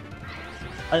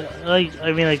 okay.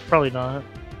 I mean, like probably not.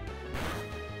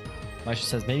 Maisha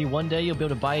says maybe one day you'll be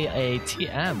able to buy a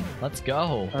TM. Let's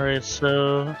go. All right,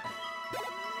 so.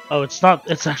 Oh, it's not.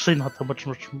 It's actually not that much.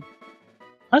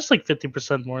 That's like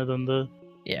 50% more than the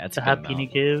Yeah, it's the a good Happy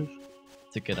amount. gave.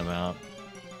 It's a good amount.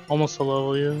 Almost a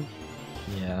level, yeah.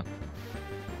 Yeah.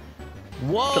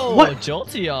 Whoa, What?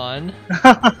 Jolteon.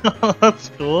 That's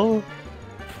cool.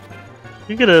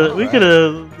 We could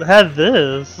have had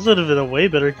this. This would have been a way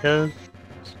better catch.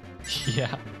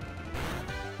 Yeah.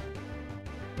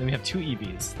 Then we have 2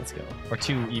 EVs. Let's go. Or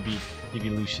 2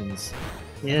 evolutions.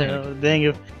 Yeah, dang,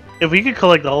 if we could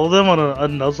collect all of them on a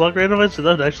Nuzlocke randomizer,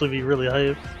 that would actually be really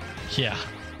hype. Yeah.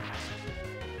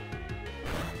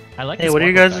 I like Hey, the what are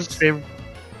you sparkle guys' effects. favorite?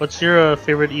 What's your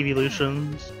favorite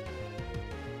evolutions?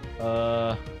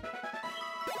 The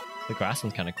grass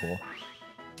one's kind of cool.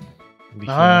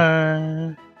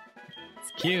 Leafy.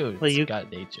 It's cute. Wait, It's you-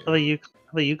 got nature. How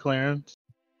about you, Clarence?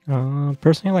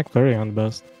 Personally, I like Clario the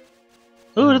best.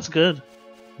 Oh, that's good.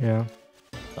 Yeah.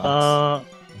 Thoughts?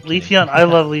 I'm kidding. Leafeon, I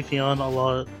love Leafeon a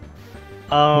lot.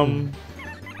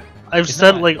 I've It's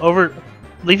said not- like over.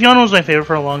 Leafeon was my favorite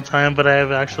for a long time, but I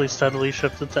have actually steadily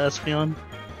shifted to Espeon.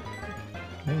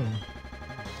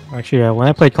 Actually, yeah, when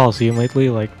I played Coliseum lately,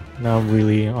 like, now I'm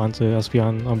really onto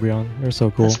Espeon, Umbreon. They're so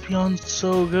cool. Espeon's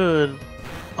so good.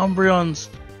 Umbreon's.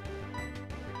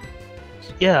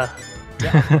 Yeah.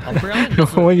 Yeah, Umbreon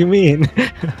doesn't- What do you mean?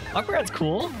 Umbreon's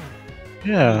cool.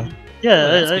 Yeah. Yeah,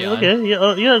 Oh, Espeon. okay.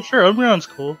 Yeah, yeah, sure. Umbreon's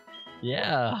cool.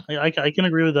 Yeah. I can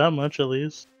agree with that much at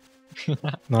least.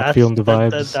 Not feeling the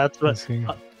vibes. That's I what. see.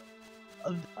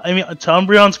 I mean, to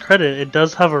Umbreon's credit, it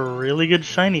does have a really good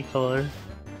shiny color,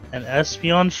 and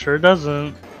Espeon sure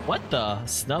doesn't. What the?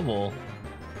 Snubble.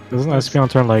 Doesn't Espeon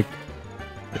turn like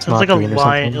It's not like a green or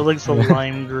lime. It something? looks a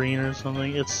lime green or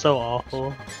something. It's so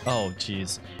awful. Oh,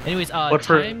 jeez. Anyways, What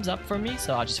for- time's up for me,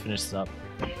 so I'll just finish this up.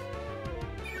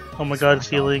 Oh my god, it's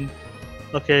healing.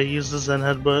 Okay, use the Zen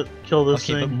Headbutt. Kill this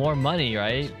Okay, but thing. more money,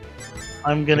 right?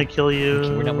 I'm gonna kill you.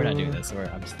 Okay, we're not doing this.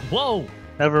 I'm just... Whoa!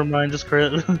 Never mind, just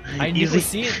crit. I knew Easy.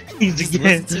 see it. Easy Just game.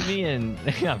 listen to me and...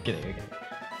 I'm kidding. Okay.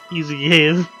 Easy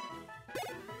game.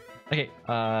 Okay,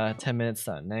 10 minutes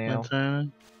done now.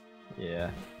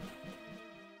 Yeah.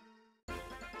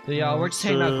 So yeah, we're just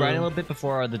hanging out, grinding a little bit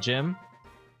before the gym,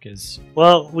 because.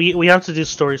 Well, we have to do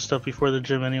story stuff before the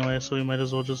gym anyway, so we might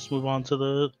as well just move on to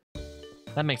the.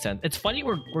 That makes sense. It's funny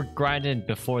we're grinding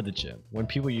before the gym when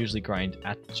people usually grind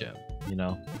at the gym. You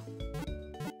know. You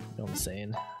know what I'm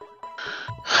saying?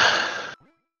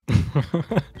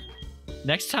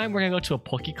 Next time we're gonna go to a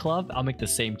Poke Club, I'll make the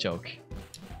same joke.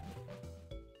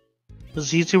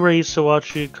 This YouTuber I used to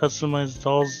watch you customize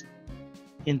dolls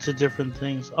into different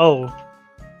things. Oh, oh,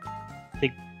 I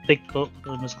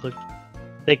misclicked.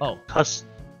 They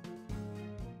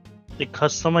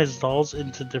customize dolls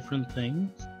into different things.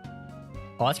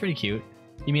 Oh, that's pretty cute.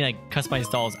 You mean like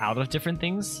customize dolls out of different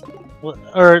things? Well,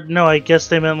 or no, I guess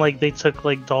they meant like they took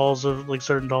like dolls of like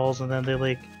certain dolls and then they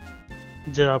like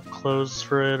did up clothes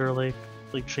for it or like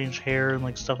change hair and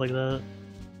like stuff like that.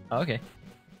 Oh, okay.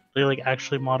 They like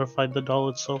actually modified the doll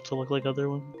itself to look like other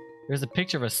ones. There's a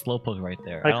picture of a Slowpoke right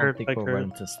there. I don't think we'll run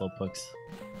into Slowpokes.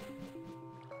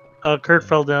 Kurt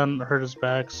fell down, hurt his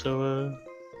back, so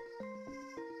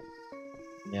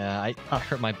yeah, I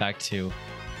hurt my back too.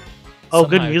 Oh,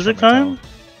 good music time?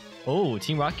 Oh,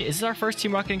 Team Rocket. Is this our first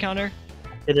Team Rocket encounter?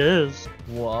 It is.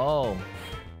 Whoa.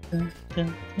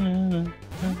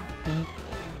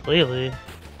 Lately.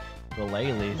 The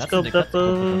Laylee. That's go, a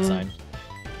cool sign.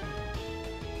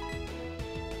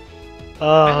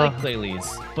 I like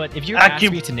Layleys, but if you asked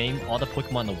me to name all the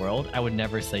Pokemon in the world, I would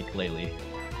never say Laylee.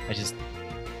 I just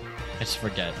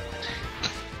forget.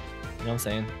 You know what I'm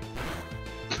saying?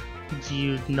 Do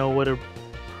you know what it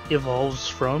evolves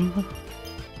from?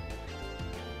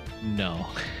 No.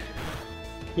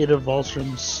 It evolves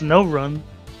from Snorunt.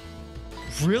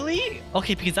 Really?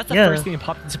 Okay, because that's the first thing that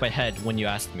popped into my head when you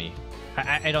asked me.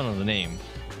 I don't know the name,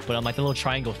 but I'm like the little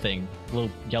triangle thing,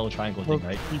 little yellow triangle thing,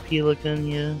 right? PP looking,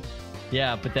 yeah.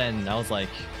 Yeah, but then I was like,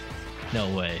 no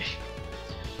way.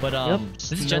 But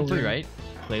this is Gen 3, right?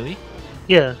 Laylee?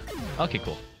 Yeah. Okay,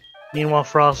 cool. Meanwhile,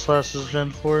 Frostlass is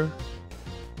Gen 4.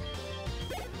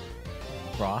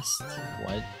 Frost?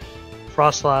 What?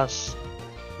 Frostlass.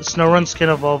 Snowrunts can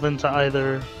evolve into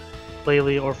either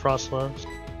Laylee or Frostlass.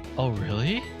 Oh,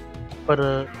 really?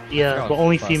 But yeah, but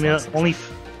only female,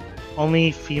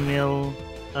 only female.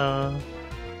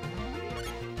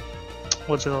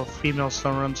 What's it called? Female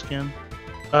Snowrunts can.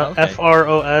 Okay.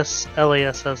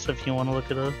 FROSLASS if you want to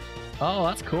look it up. Oh,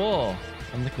 that's cool.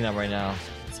 I'm looking at it right now.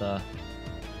 It's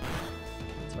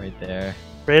right there.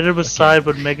 Rated beside,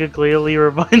 but Mega Glalie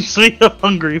reminds me of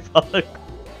Hungry Fuck.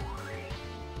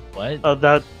 What? Oh,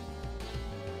 that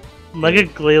Mega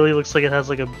Glalie looks like it has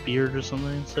like a beard or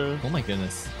something. So. Oh my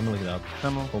goodness, I'm gonna look it up. I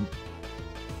don't know.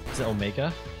 Is it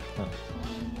Omega? Oh.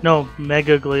 No,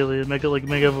 Mega Glalie. Mega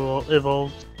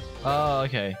evolved. Oh,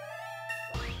 okay.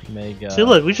 Mega. See,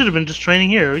 look, we should have been just training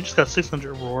here. We just got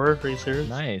 600 roar. Are you serious?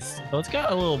 Nice. Oh, it's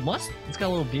got a little It's got a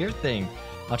little beard thing.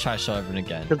 I'll try to show everyone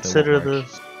again. Consider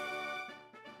this.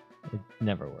 It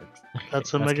never works.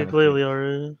 That's a Mega Glalie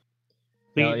already.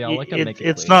 Yeah, look at Mega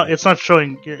it's Glalie. It's not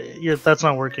showing. Yeah, that's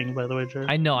not working. By the way,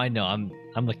 Jared. I know. I'm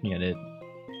looking at it.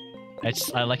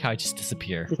 I like how I just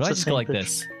disappear. Why do I just go like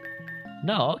this?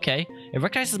 No, okay. It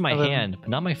recognizes my hand, but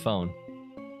not my phone.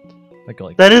 I go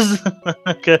like that is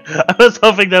okay. I was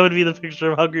hoping that would be the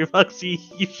picture of Hungry Foxy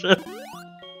you showed.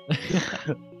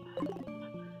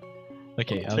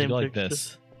 Okay, I'll go like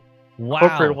this. Wow.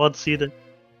 Corporate wants you to.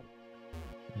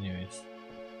 Anyways.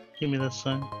 Give me this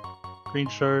thing. Green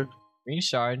shard. Green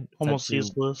shard. Almost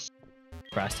useless.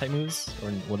 Grass type moves? Or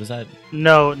what is that?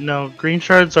 No. Green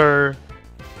shards are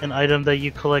an item that you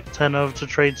collect 10 of to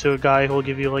trade to a guy who will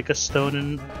give you like a stone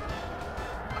and.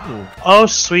 Ooh. Oh,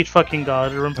 sweet fucking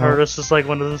god. Rampardos is like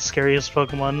one of the scariest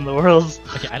Pokemon in the world.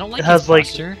 Okay, I don't like it has like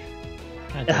posture.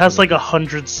 It has like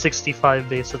 165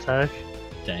 base attack.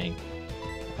 Dang.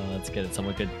 Let's get it.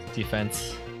 Somewhat good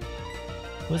defense.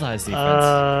 Who's highest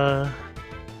defense?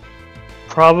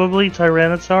 Probably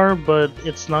Tyranitar, but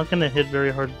it's not gonna hit very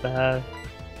hard back.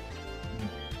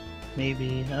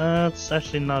 Maybe. It's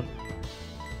actually not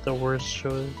the worst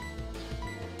choice.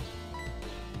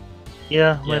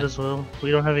 Yeah, might as well.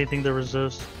 We don't have anything to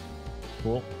resist.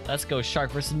 Cool. Let's go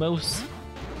Shark versus Moose.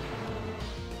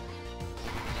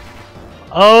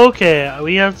 Okay,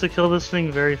 we have to kill this thing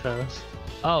very fast.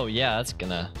 Oh yeah, that's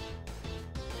gonna.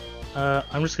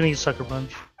 I'm just gonna use Sucker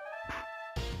Punch.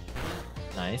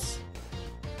 Nice.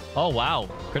 Oh wow,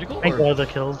 critical? Thank God that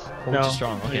kills. Or no, just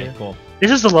strong. Okay, cool. It's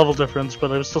just a level difference,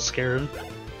 but I was still scared.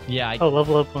 Yeah. Oh,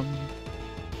 level up on.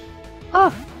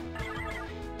 Ah.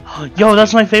 Yo,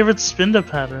 that's my favorite Spinda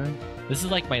pattern. This is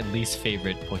like my least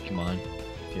favorite Pokemon,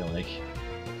 I feel like.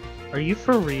 Are you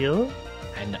for real?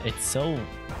 And it's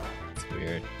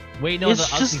weird. Wait, no, It's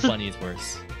the just ugly a- bunny is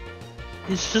worse.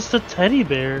 It's just a teddy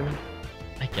bear.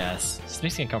 I guess. Just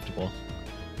makes me uncomfortable.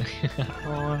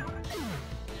 Oh,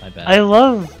 I bet. I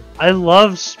love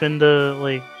Spinda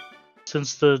like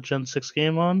since the Gen 6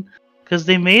 game on, because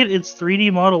they made its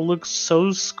 3D model look so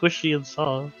squishy and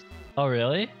soft. Oh,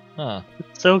 really? Huh.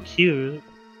 It's so cute.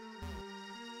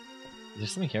 Is there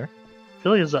something here? I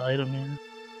feel like there's an item here.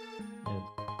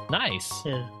 Nice.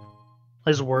 Yeah.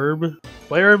 There's Werb.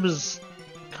 White Herb is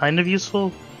kind of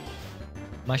useful.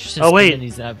 My sister's Oh, wait.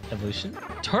 needs evolution.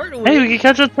 Turtle. Hey, we can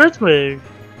catch a Turtwig!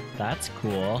 That's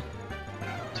cool.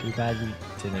 Too bad we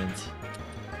didn't.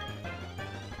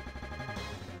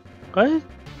 What?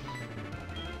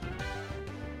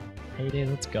 Hey, dude,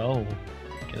 let's go.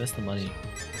 Get us the money.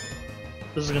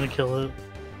 This is gonna kill it.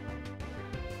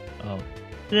 Oh.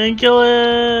 Didn't kill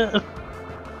it!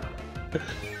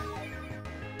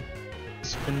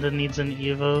 Spinda needs an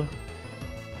Evo.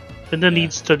 Spinda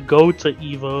needs to go to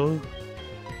Evo.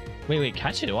 Wait,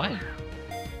 catch it? Why?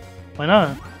 Why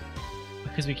not?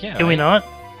 Because we can't. Can we right? not?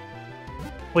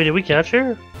 Wait, did we catch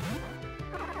her?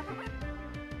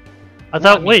 I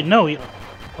thought. I mean- wait, no.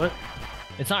 What?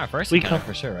 It's not our first We encounter can't-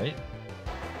 for sure, right?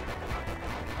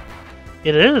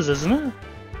 It is, isn't it?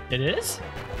 It is?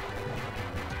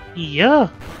 Yeah.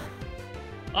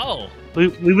 Oh.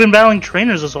 We've been battling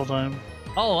trainers this whole time.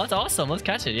 Oh, that's awesome. Let's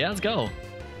catch it. Yeah, let's go.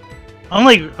 I'm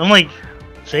like,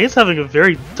 Jay's having a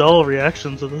very dull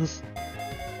reaction to this.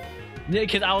 Yeah,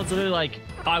 because I was literally like,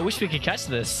 oh, I wish we could catch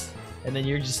this. And then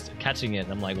you're just catching it.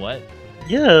 I'm like, what?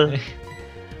 Yeah.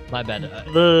 My bad.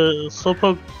 The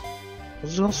Slowpoke.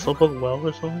 Was it called Slowpoke Well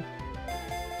or something?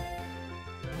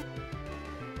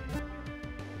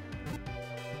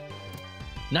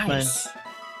 Nice.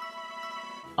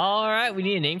 Alright, we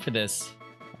need a name for this.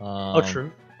 Oh,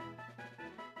 true.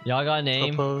 Y'all got a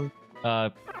name?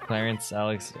 Slowpoke. Clarence,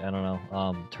 Alex, I don't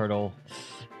know. Turtle.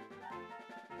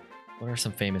 What are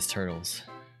some famous turtles?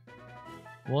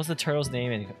 What was the turtle's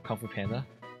name in Kung Fu Panda?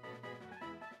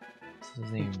 What's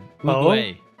his name? Oh?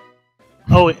 Oogway.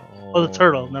 Oh, wait. Oh, the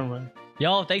turtle. Never mind.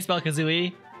 Yo, thanks,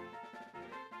 Belkazooey.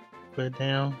 But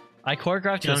damn. I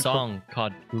choreographed you a Yeah, song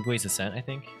called Oogway's Ascent, I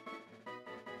think.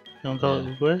 You don't call Yeah.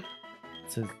 it Uguay?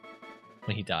 It's his,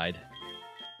 when he died.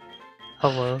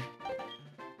 Hello.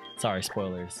 Sorry,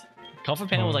 spoilers. Kung Fu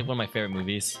Panda was like one of my favorite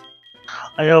movies.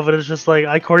 I know, but it's just like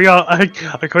I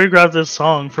choreographed this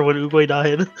song for when Uguay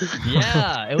died.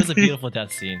 Yeah, it was a beautiful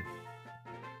death scene.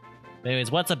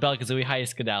 Anyways, what's up, Belkazooey? How you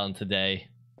skedaddling today?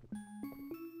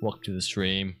 Welcome to the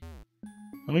stream.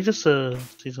 Let me just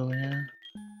see something here.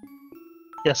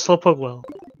 Yeah, Slowpoke Well.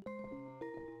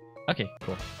 Okay,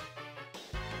 cool.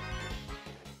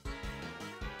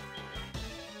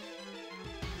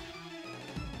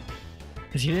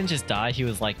 Because he didn't just die, he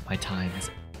was like, my time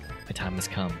has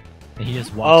come. And he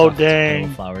just walked Oh, off to dang.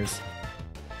 Petal Flowers.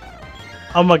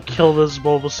 I'm gonna kill this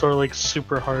Bulbasaur like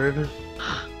super hard.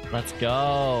 Let's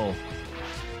go!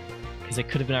 Because it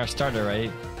could have been our starter,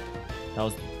 right? That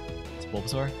was... It's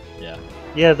Bulbasaur? Yeah.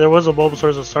 Yeah, there was a Bulbasaur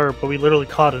as a starter, but we literally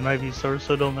caught an Ivysaur,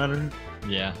 so it don't matter.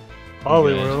 Yeah.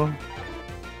 Probably Good. will. You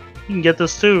can get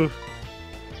this too.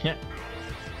 Yeah.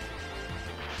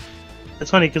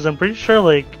 It's funny because I'm pretty sure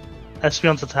like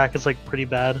Espeon's attack is like pretty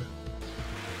bad,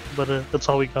 but that's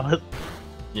all we got.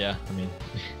 Yeah, I mean...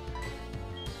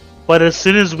 But as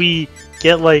soon as we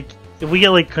get like, if we get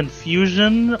like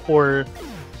Confusion or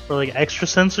like Extra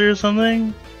Sensor or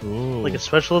something, Ooh. like a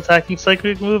special attacking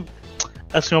psychic move,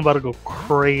 Espeon about to go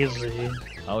crazy.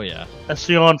 Oh yeah.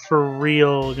 Espeon for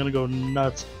real gonna go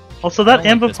nuts. Also, that I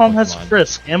don't like this Ambipom has Pokemon.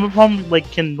 Frisk. Ambipom like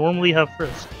can normally have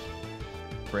Frisk.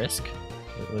 Frisk?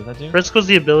 What does that do? Frisk was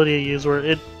the ability I use where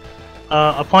it,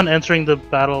 upon entering the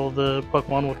battle, the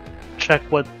Pokemon will check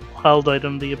what held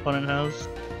item the opponent has.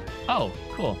 Oh,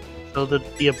 cool. So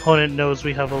that the opponent knows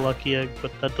we have a Lucky Egg,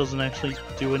 but that doesn't actually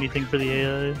do anything for the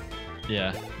AI.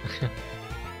 Yeah.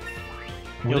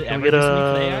 Yo, Would it can ever we do get something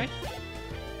for a- the AI?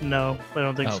 No, I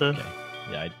don't think Oh, so. okay.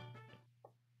 Yeah,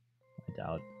 I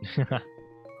doubt.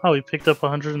 Oh, we picked up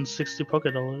 160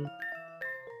 Pokédollars.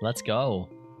 Let's go.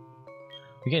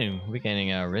 We're getting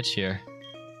rich here.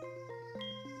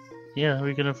 Yeah,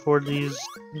 we can afford these.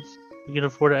 We can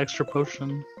afford an extra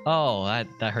potion. Oh,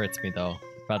 that hurts me though.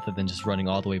 Rather than just running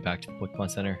all the way back to the Pokemon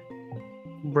Center.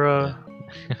 Bruh,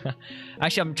 Yeah.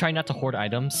 Actually, I'm trying not to hoard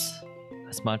items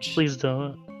as much. please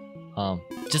don't.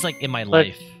 Just like in my But-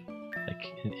 life,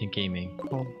 like in gaming.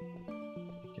 Oh,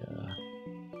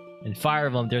 In Fire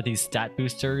Emblem, there are these stat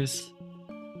boosters.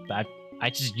 But I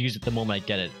just use it the moment I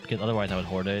get it, because otherwise I would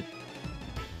hoard it.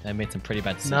 I made some pretty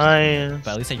bad decisions. nice.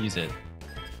 But at least I use it.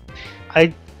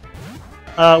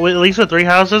 At least with 3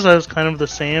 houses, I was kind of the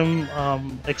same,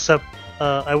 except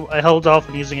I held off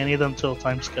on using any of them until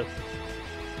time skip.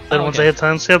 Then once I hit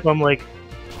time skip, I'm like,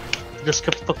 just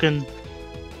kept fucking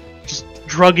just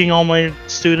drugging all my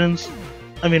students.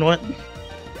 I mean, what?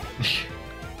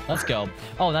 Let's go.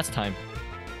 Oh, that's time.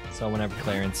 So whenever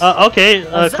Clarence. Okay,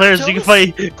 Clarence, you can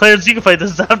fight. Clarence, you can fight the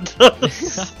Zapdos.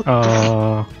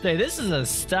 Hey, this is a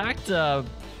stacked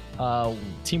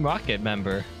Team Rocket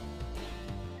member.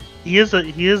 He is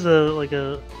an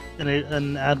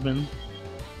admin.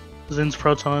 His name's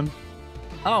Proton.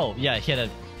 Oh yeah, he had a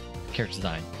character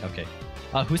design. Okay.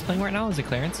 Who's playing right now? Is it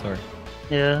Clarence or?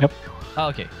 Yeah. Yep. Oh,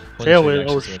 okay. Yeah, wait.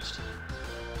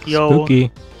 Yo,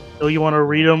 Spooky. So you want to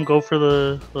read them? Go for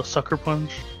the sucker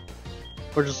punch,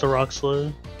 or just the rock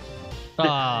slide.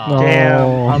 Ah.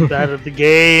 Damn, I'm bad at the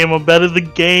game. I'm bad at the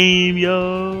game,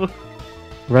 yo.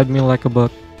 Read me like a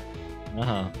book.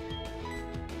 Oh.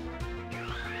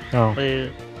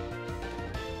 Wait.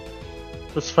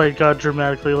 This fight got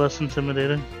dramatically less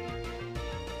intimidating.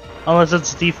 Unless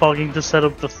it's defogging to set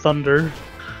up the thunder.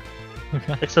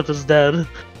 Except it's dead.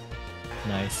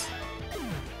 Nice.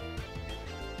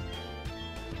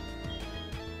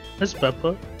 Nice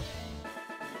Beppa.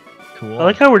 Cool. I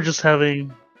like how we're just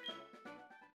having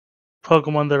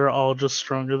Pokemon that are all just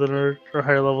stronger than our or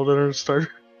higher level than our starter.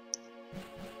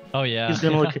 Oh yeah. He's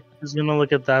gonna look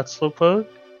at that Slowpoke,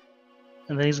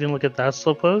 and then he's gonna look at that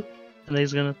Slowpoke, and then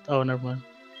he's gonna never mind.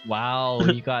 Wow,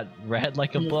 you got read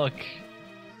like a book.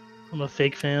 I'm a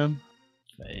fake fan.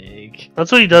 Fake.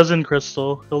 That's what he does in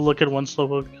Crystal. He'll look at one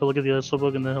Slowpoke, he'll look at the other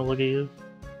Slowpoke, and then he'll look at you.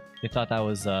 They thought that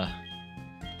was to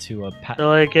pat. They're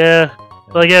like,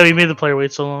 yeah, we made the player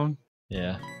wait so long.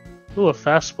 Yeah. Ooh, a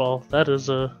fastball. That is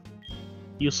a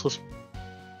useless.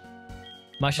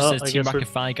 Marsha says Team Rocket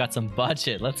finally got some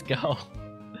budget. Let's go.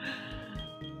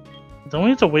 Don't we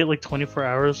have to wait like 24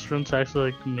 hours for him to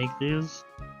actually like make these?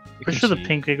 Pretty sure the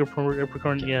pink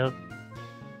apricorn, yeah.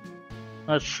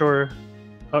 Not sure.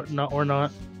 Not or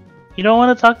not. You don't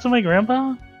want to talk to my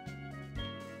grandpa?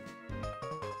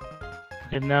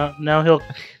 Okay, now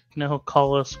he'll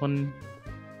call us when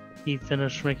he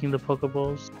finished making the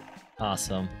Pokeballs.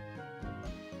 Awesome.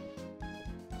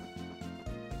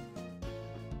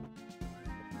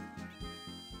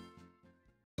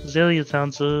 Azalea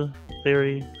Town's a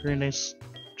very, very nice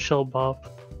chill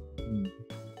bop.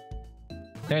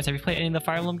 Clarence, have you played any of the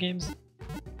Fire Emblem games?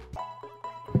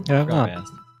 Yeah, I've not.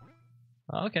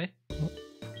 Oh, okay.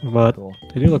 But Cool.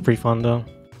 they do look pretty fun though.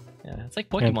 Yeah, it's like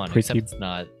Pokemon, pretty- except it's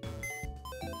not.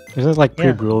 Isn't it like pretty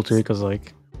Yeah. brutal too? Because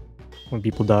like when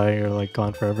people die, you're like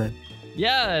gone forever.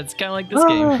 Yeah, it's kind of like this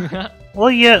game. Well,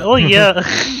 yeah.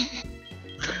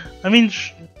 I mean,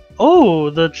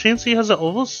 the Chansey has an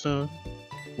oval stone.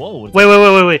 Whoa.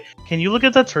 Wait. Can you look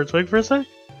at that Turtwig for a sec?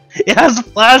 It has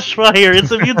flash fire.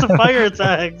 It's immune to fire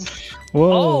attacks.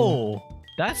 Whoa! Oh,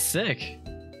 that's sick.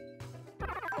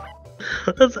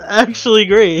 That's actually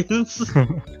great.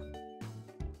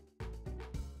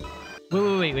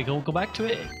 Wait. Go back to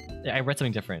it. I read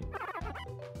something different.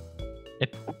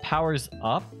 It powers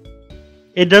up.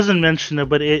 It doesn't mention it,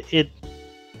 but if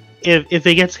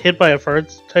it gets hit by a fire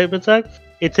type attack,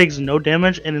 it takes no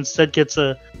damage and instead gets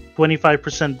a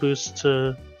 25% boost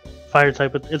to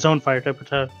its own fire type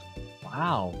attack.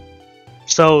 Wow.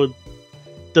 So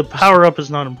the power up is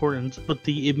not important, but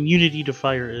the immunity to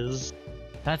fire is.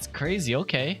 That's crazy.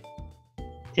 Okay.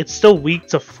 It's still weak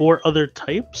to 4 other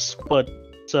types, but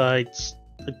it's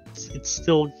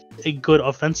still a good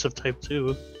offensive type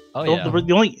too. Oh yeah.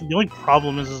 The only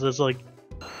problem is like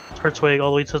Turtwig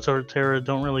all the way to Torterra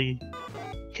don't really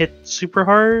hit super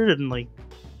hard and like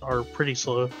are pretty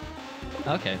slow.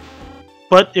 Okay.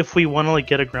 But if we want to like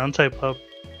get a ground type up,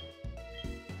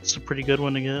 it's a pretty good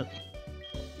one to get.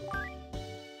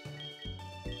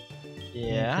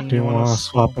 Yeah. Anything Do you want to wanna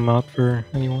swap them out for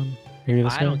anyone? Maybe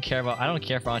this I guy? don't care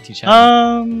for Auntie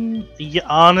Chen. Yeah,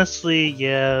 honestly,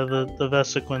 yeah, the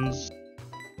Vesequin's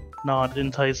not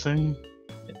enticing.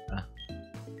 Yeah.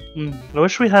 I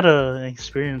wish we had an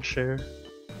experience share.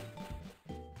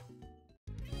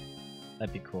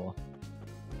 That'd be cool.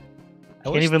 I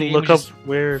Can't wish even the game look would up just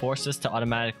where. force us to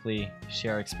automatically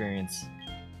share experience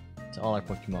to all our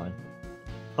Pokemon.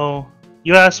 Oh,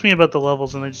 you asked me about the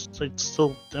levels, and I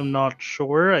still am not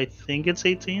sure. I think it's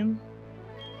 18.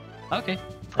 Okay.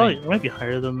 Probably it might be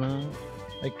higher than that.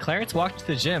 Like Clarence walked to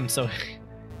the gym, so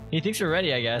he thinks we're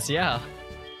ready, I guess. Yeah.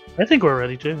 I think we're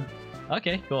ready too.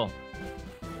 Okay, cool.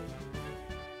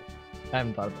 I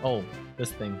haven't thought of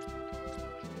this thing.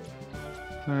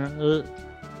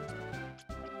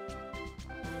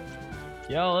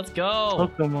 Yo, let's go!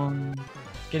 Pokemon.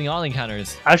 Getting all the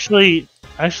encounters. Actually,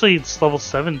 it's level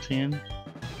 17.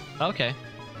 Okay.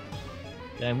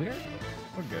 Then we're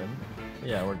good.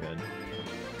 Yeah, we're good.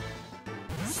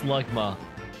 Slugma.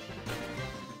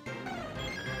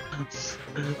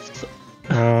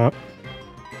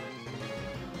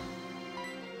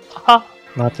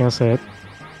 Not gonna say it.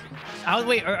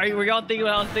 Wait, were y'all thinking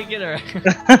what I was thinking, or?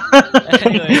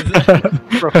 Anyways.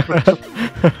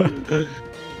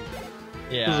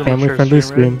 Yeah. Family-friendly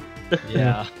stream.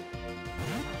 Yeah.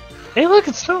 Hey, look,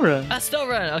 it's Snowrun.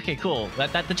 Snowrun. Okay, cool.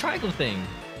 That the triangle thing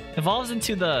evolves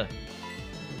into the.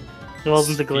 Evolves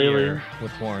into sphere Glalie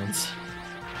with horns.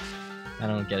 I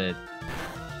don't get it,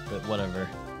 but whatever.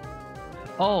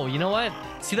 Oh, you know what?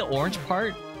 See the orange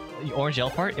part, the orange yellow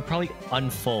part? It probably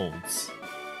unfolds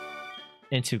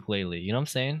into Glalie. You know what I'm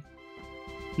saying?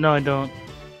 No, I don't.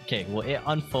 Okay, well it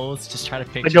unfolds. Just try to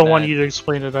picture. I don't that. want you to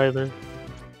explain it either.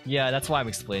 Yeah, that's why I'm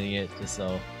explaining it, just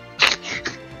so.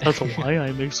 That's why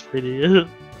I'm explaining it.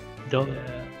 Don't.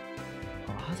 Yeah.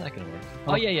 Oh, how's that gonna work?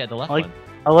 Oh yeah, the left one.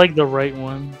 I like the right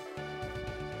one.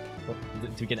 Oh, do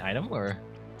we get an item or?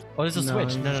 Oh, there's a No,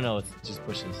 switch. No, it's just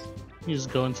bushes. You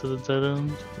just go into the dead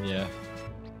end. Yeah.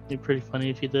 It'd be pretty funny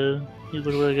if you did. You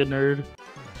look like a nerd.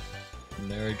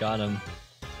 Nerd got him.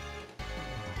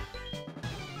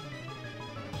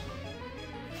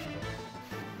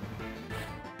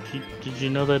 Did you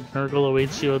know that Nurgle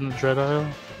awaits you in the Dread Isle?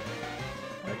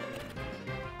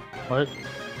 What?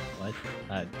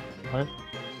 What? What?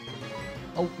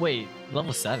 Oh wait,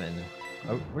 level 7.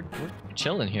 We're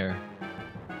chilling here.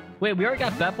 Wait, we already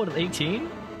got Beppo to 18?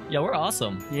 Yeah, we're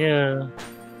awesome. Yeah.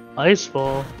 Ice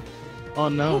Ball. Oh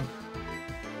no.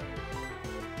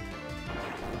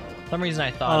 For some reason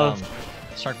I thought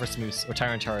Shark vs Moose or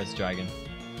Tyrantara is Dragon.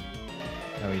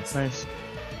 Oh, he's, Nice.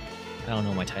 I don't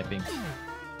know my typing.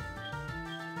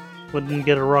 Wouldn't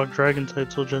get a Rock Dragon type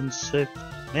till Gen 6.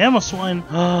 Mamoswine!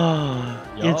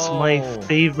 It's my Yo.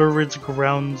 favorite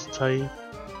ground type.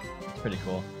 It's pretty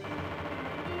cool.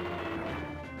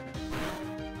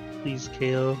 Please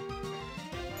KO.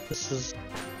 This is...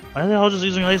 Why are they all just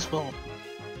using Ice Ball?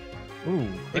 Ooh,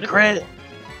 The crit!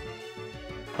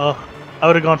 Oh, I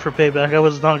would've gone for payback.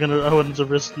 I wouldn't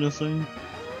have risked missing.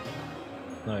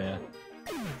 Oh yeah.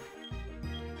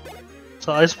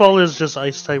 So Ice Ball is just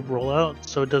Ice type rollout,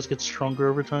 so it does get stronger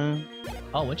over time.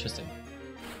 Oh, interesting.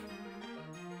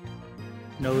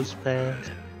 Nose pass.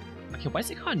 Okay, why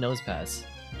is it called Nose Pass?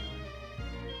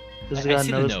 Does I it got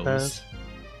see nose the nose. pass?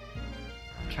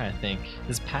 I'm trying to think.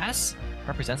 Does pass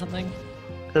represent something?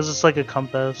 Because it's like a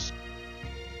compass.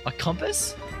 A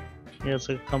compass? Yeah, it's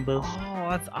like a compass. Oh,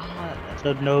 that's odd. It's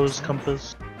a nose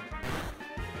compass.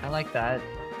 I like that.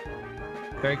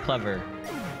 Very clever.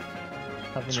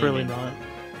 It's really not.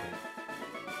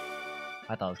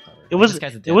 I thought it was clever. It was. This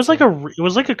guy's a It was dancer.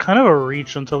 like a kind of a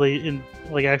reach until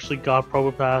they actually got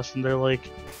Probo Pass, and they're like,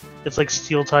 it's like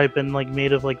steel type and like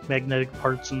made of like magnetic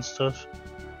parts and stuff.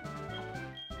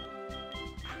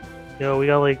 Yo, we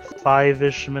got like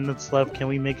 5-ish minutes left. Can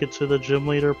we make it to the gym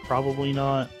leader? Probably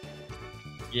not.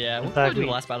 Yeah, In we'll fact, probably do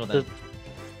the last battle then.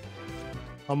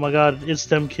 Oh my god, it's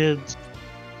them kids.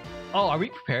 Oh, are we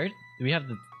prepared? Do we have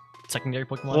the secondary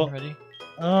Pokemon Well, ready?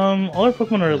 All our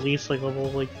Pokemon are at least like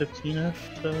level like 15ish,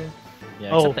 so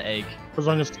Yeah, oh. except the egg. as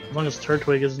long as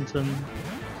Turtwig isn't in.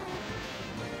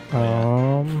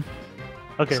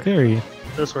 Okay, Scary.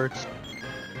 this works.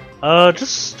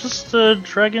 Just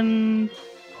Dragon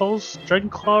Pulse, Dragon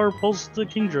Claw or Pulse the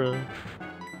Kingdra,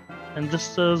 and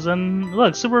just Zen.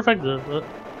 Look, super effective.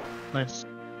 Nice.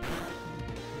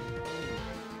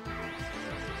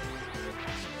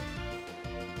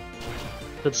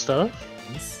 Good stuff.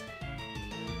 Nice.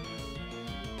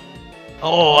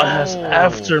 Oh, it has Oh.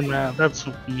 Aftermath. That's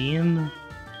mean.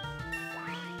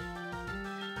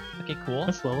 Okay, cool.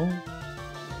 That's low.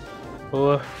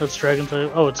 Oh, that's Dragon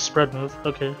type. Oh, it's spread move.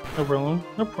 Okay, no problem.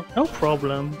 No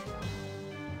problem.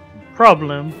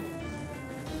 Problem.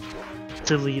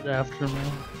 Delete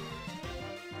Aftermath.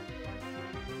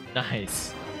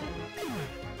 Nice.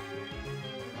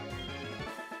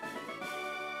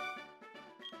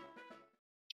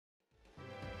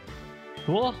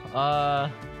 Cool.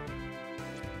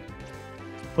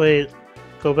 Wait,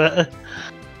 go back.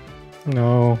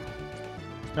 No.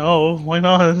 No, why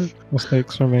not?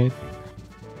 Mistakes were made.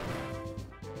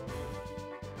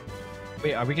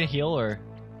 Wait, are we gonna heal or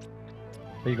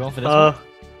are you going for this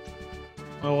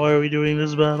Oh, why are we doing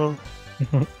this battle?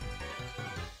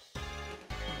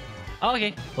 Oh,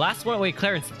 okay. Last one. Wait,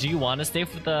 Clarence, do you want to stay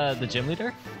for the gym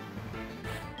leader?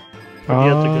 You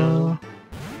have to go.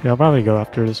 Yeah, I'll probably go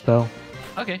after the spell.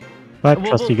 Okay. I We'll-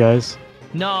 trust we'll- you guys.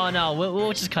 No,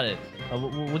 we'll just cut it.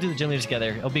 We'll do the gym leader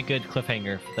together. It'll be a good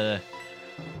cliffhanger for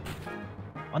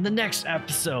on the next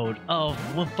episode of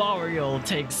Wabario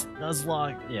takes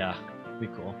Nuzlocke. Yeah, be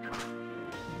cool.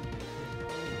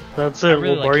 That's it.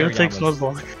 really like Wario takes Hariyama's.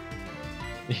 Nuzlocke.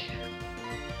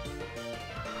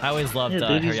 I always loved Yeah,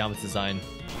 dude, he's- Hariyama's design.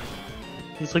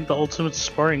 He's like the ultimate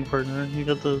sparring partner. He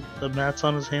got the mats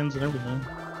on his hands and everything.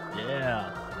 Yeah.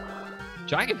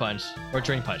 Dragon Punch or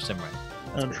Drain Punch, never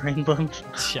mind. Drain Punch,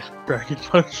 Yeah, Dragon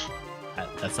Punch.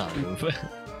 that's not a move.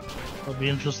 That'd be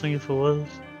interesting if it was.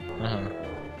 Uh-huh.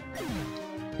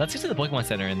 Let's get to the Pokemon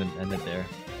Center and then end it there.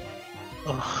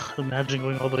 Ugh, imagine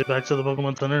going all the way back to the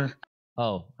Pokemon Center.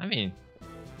 Oh, I mean,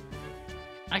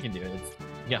 I can do it.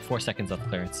 You got 4 seconds of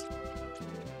clearance.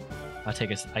 I'll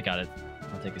take us. I got it.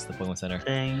 I'll take us to the Pokemon Center.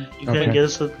 Dang, you Okay.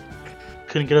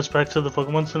 couldn't get us back to the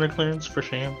Pokemon Center clearance for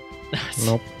shame.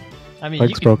 Nope. I mean,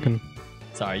 Leg's you could, broken.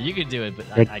 Sorry, you could do it, but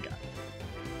Right. I got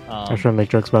it. I shouldn't make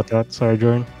jokes about that. Sorry,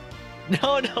 Jordan.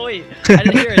 No, wait. I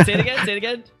didn't hear it. Say it again. Say it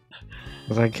again.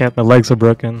 'Cause I can't. My legs are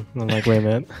broken. I'm like, wait a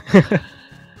minute. That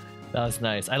was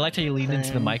nice. I liked how you leaned into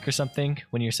the Dang. mic or something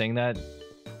when you're saying that.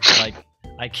 Like,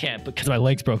 I can't because my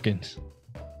leg's broken.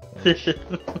 That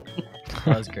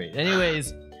was great.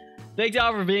 Anyways, thank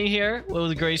y'all for being here. It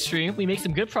was a great stream. We made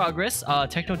some good progress.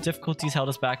 Techno difficulties held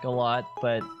us back a lot,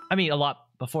 but I mean a lot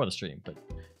before the stream. But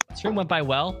the stream went by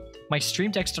well. My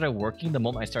stream deck started working the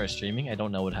moment I started streaming. I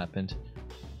don't know what happened.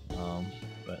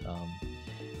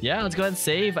 Yeah, let's go ahead and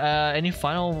save. Any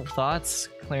final thoughts,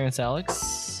 Clarence,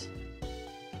 Alex?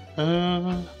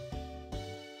 Not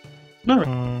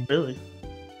Mm, really.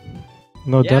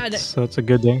 no Yeah, deaths, so it's a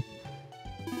good thing.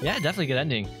 Yeah, definitely good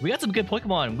ending. We got some good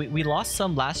Pokemon. We lost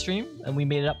some last stream, and we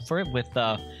made it up for it with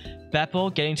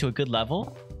Beppo getting to a good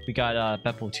level. We got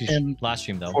Beppo 2 And last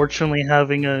stream though. Unfortunately,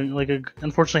 having a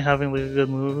good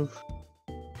move.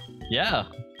 Yeah,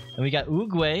 and we got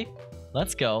Oogway.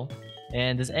 Let's go.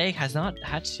 And this egg has not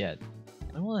hatched yet.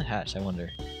 When will it hatch? I wonder.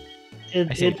 I see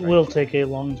It it right. will take a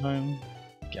long time.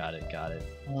 Got it. Got it.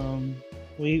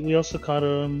 We also caught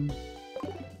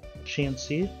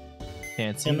Chansey.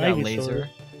 Fancy. And We got Ivysaur. laser.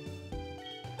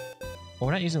 Oh,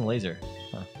 we're not using laser.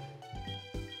 Huh.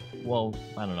 Well,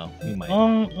 I don't know. We might.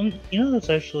 You know that's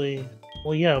actually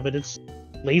yeah, but it's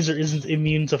laser isn't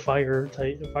immune to fire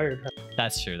type.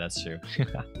 That's true. That's true.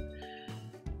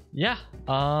 Yeah.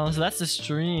 So that's the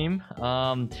stream.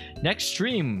 Next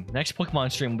Pokemon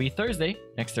stream will be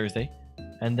next Thursday,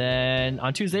 and then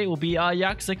on Tuesday will be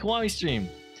Yakuza Kiwami stream.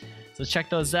 So check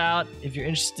those out if you're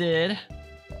interested.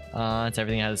 That's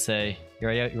everything I had to say. You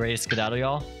ready to skedaddle,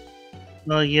 y'all?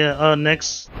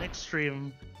 Next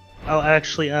stream, I'll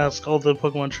actually ask all the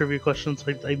Pokemon trivia questions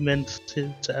I meant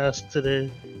to ask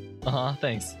today.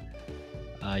 Thanks.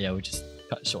 Yeah, we just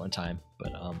cut short on time,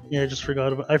 but Yeah,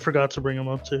 I forgot to bring them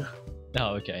up too.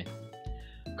 Oh, okay.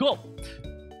 Cool.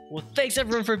 Well, thanks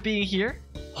everyone for being here.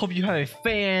 Hope you have a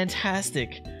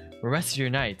fantastic rest of your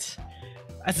night.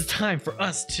 As it's time for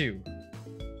us to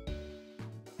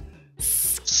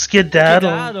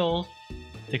Skedaddle.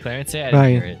 Did Clarence say? I didn't Bye.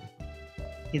 hear it.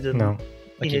 He didn't. No.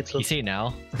 He Okay, hates can you us. say it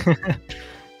now?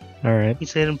 All right. He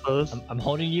said in post. I'm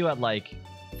holding you at like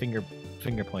finger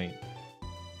point.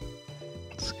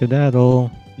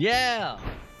 Skedaddle. Yeah.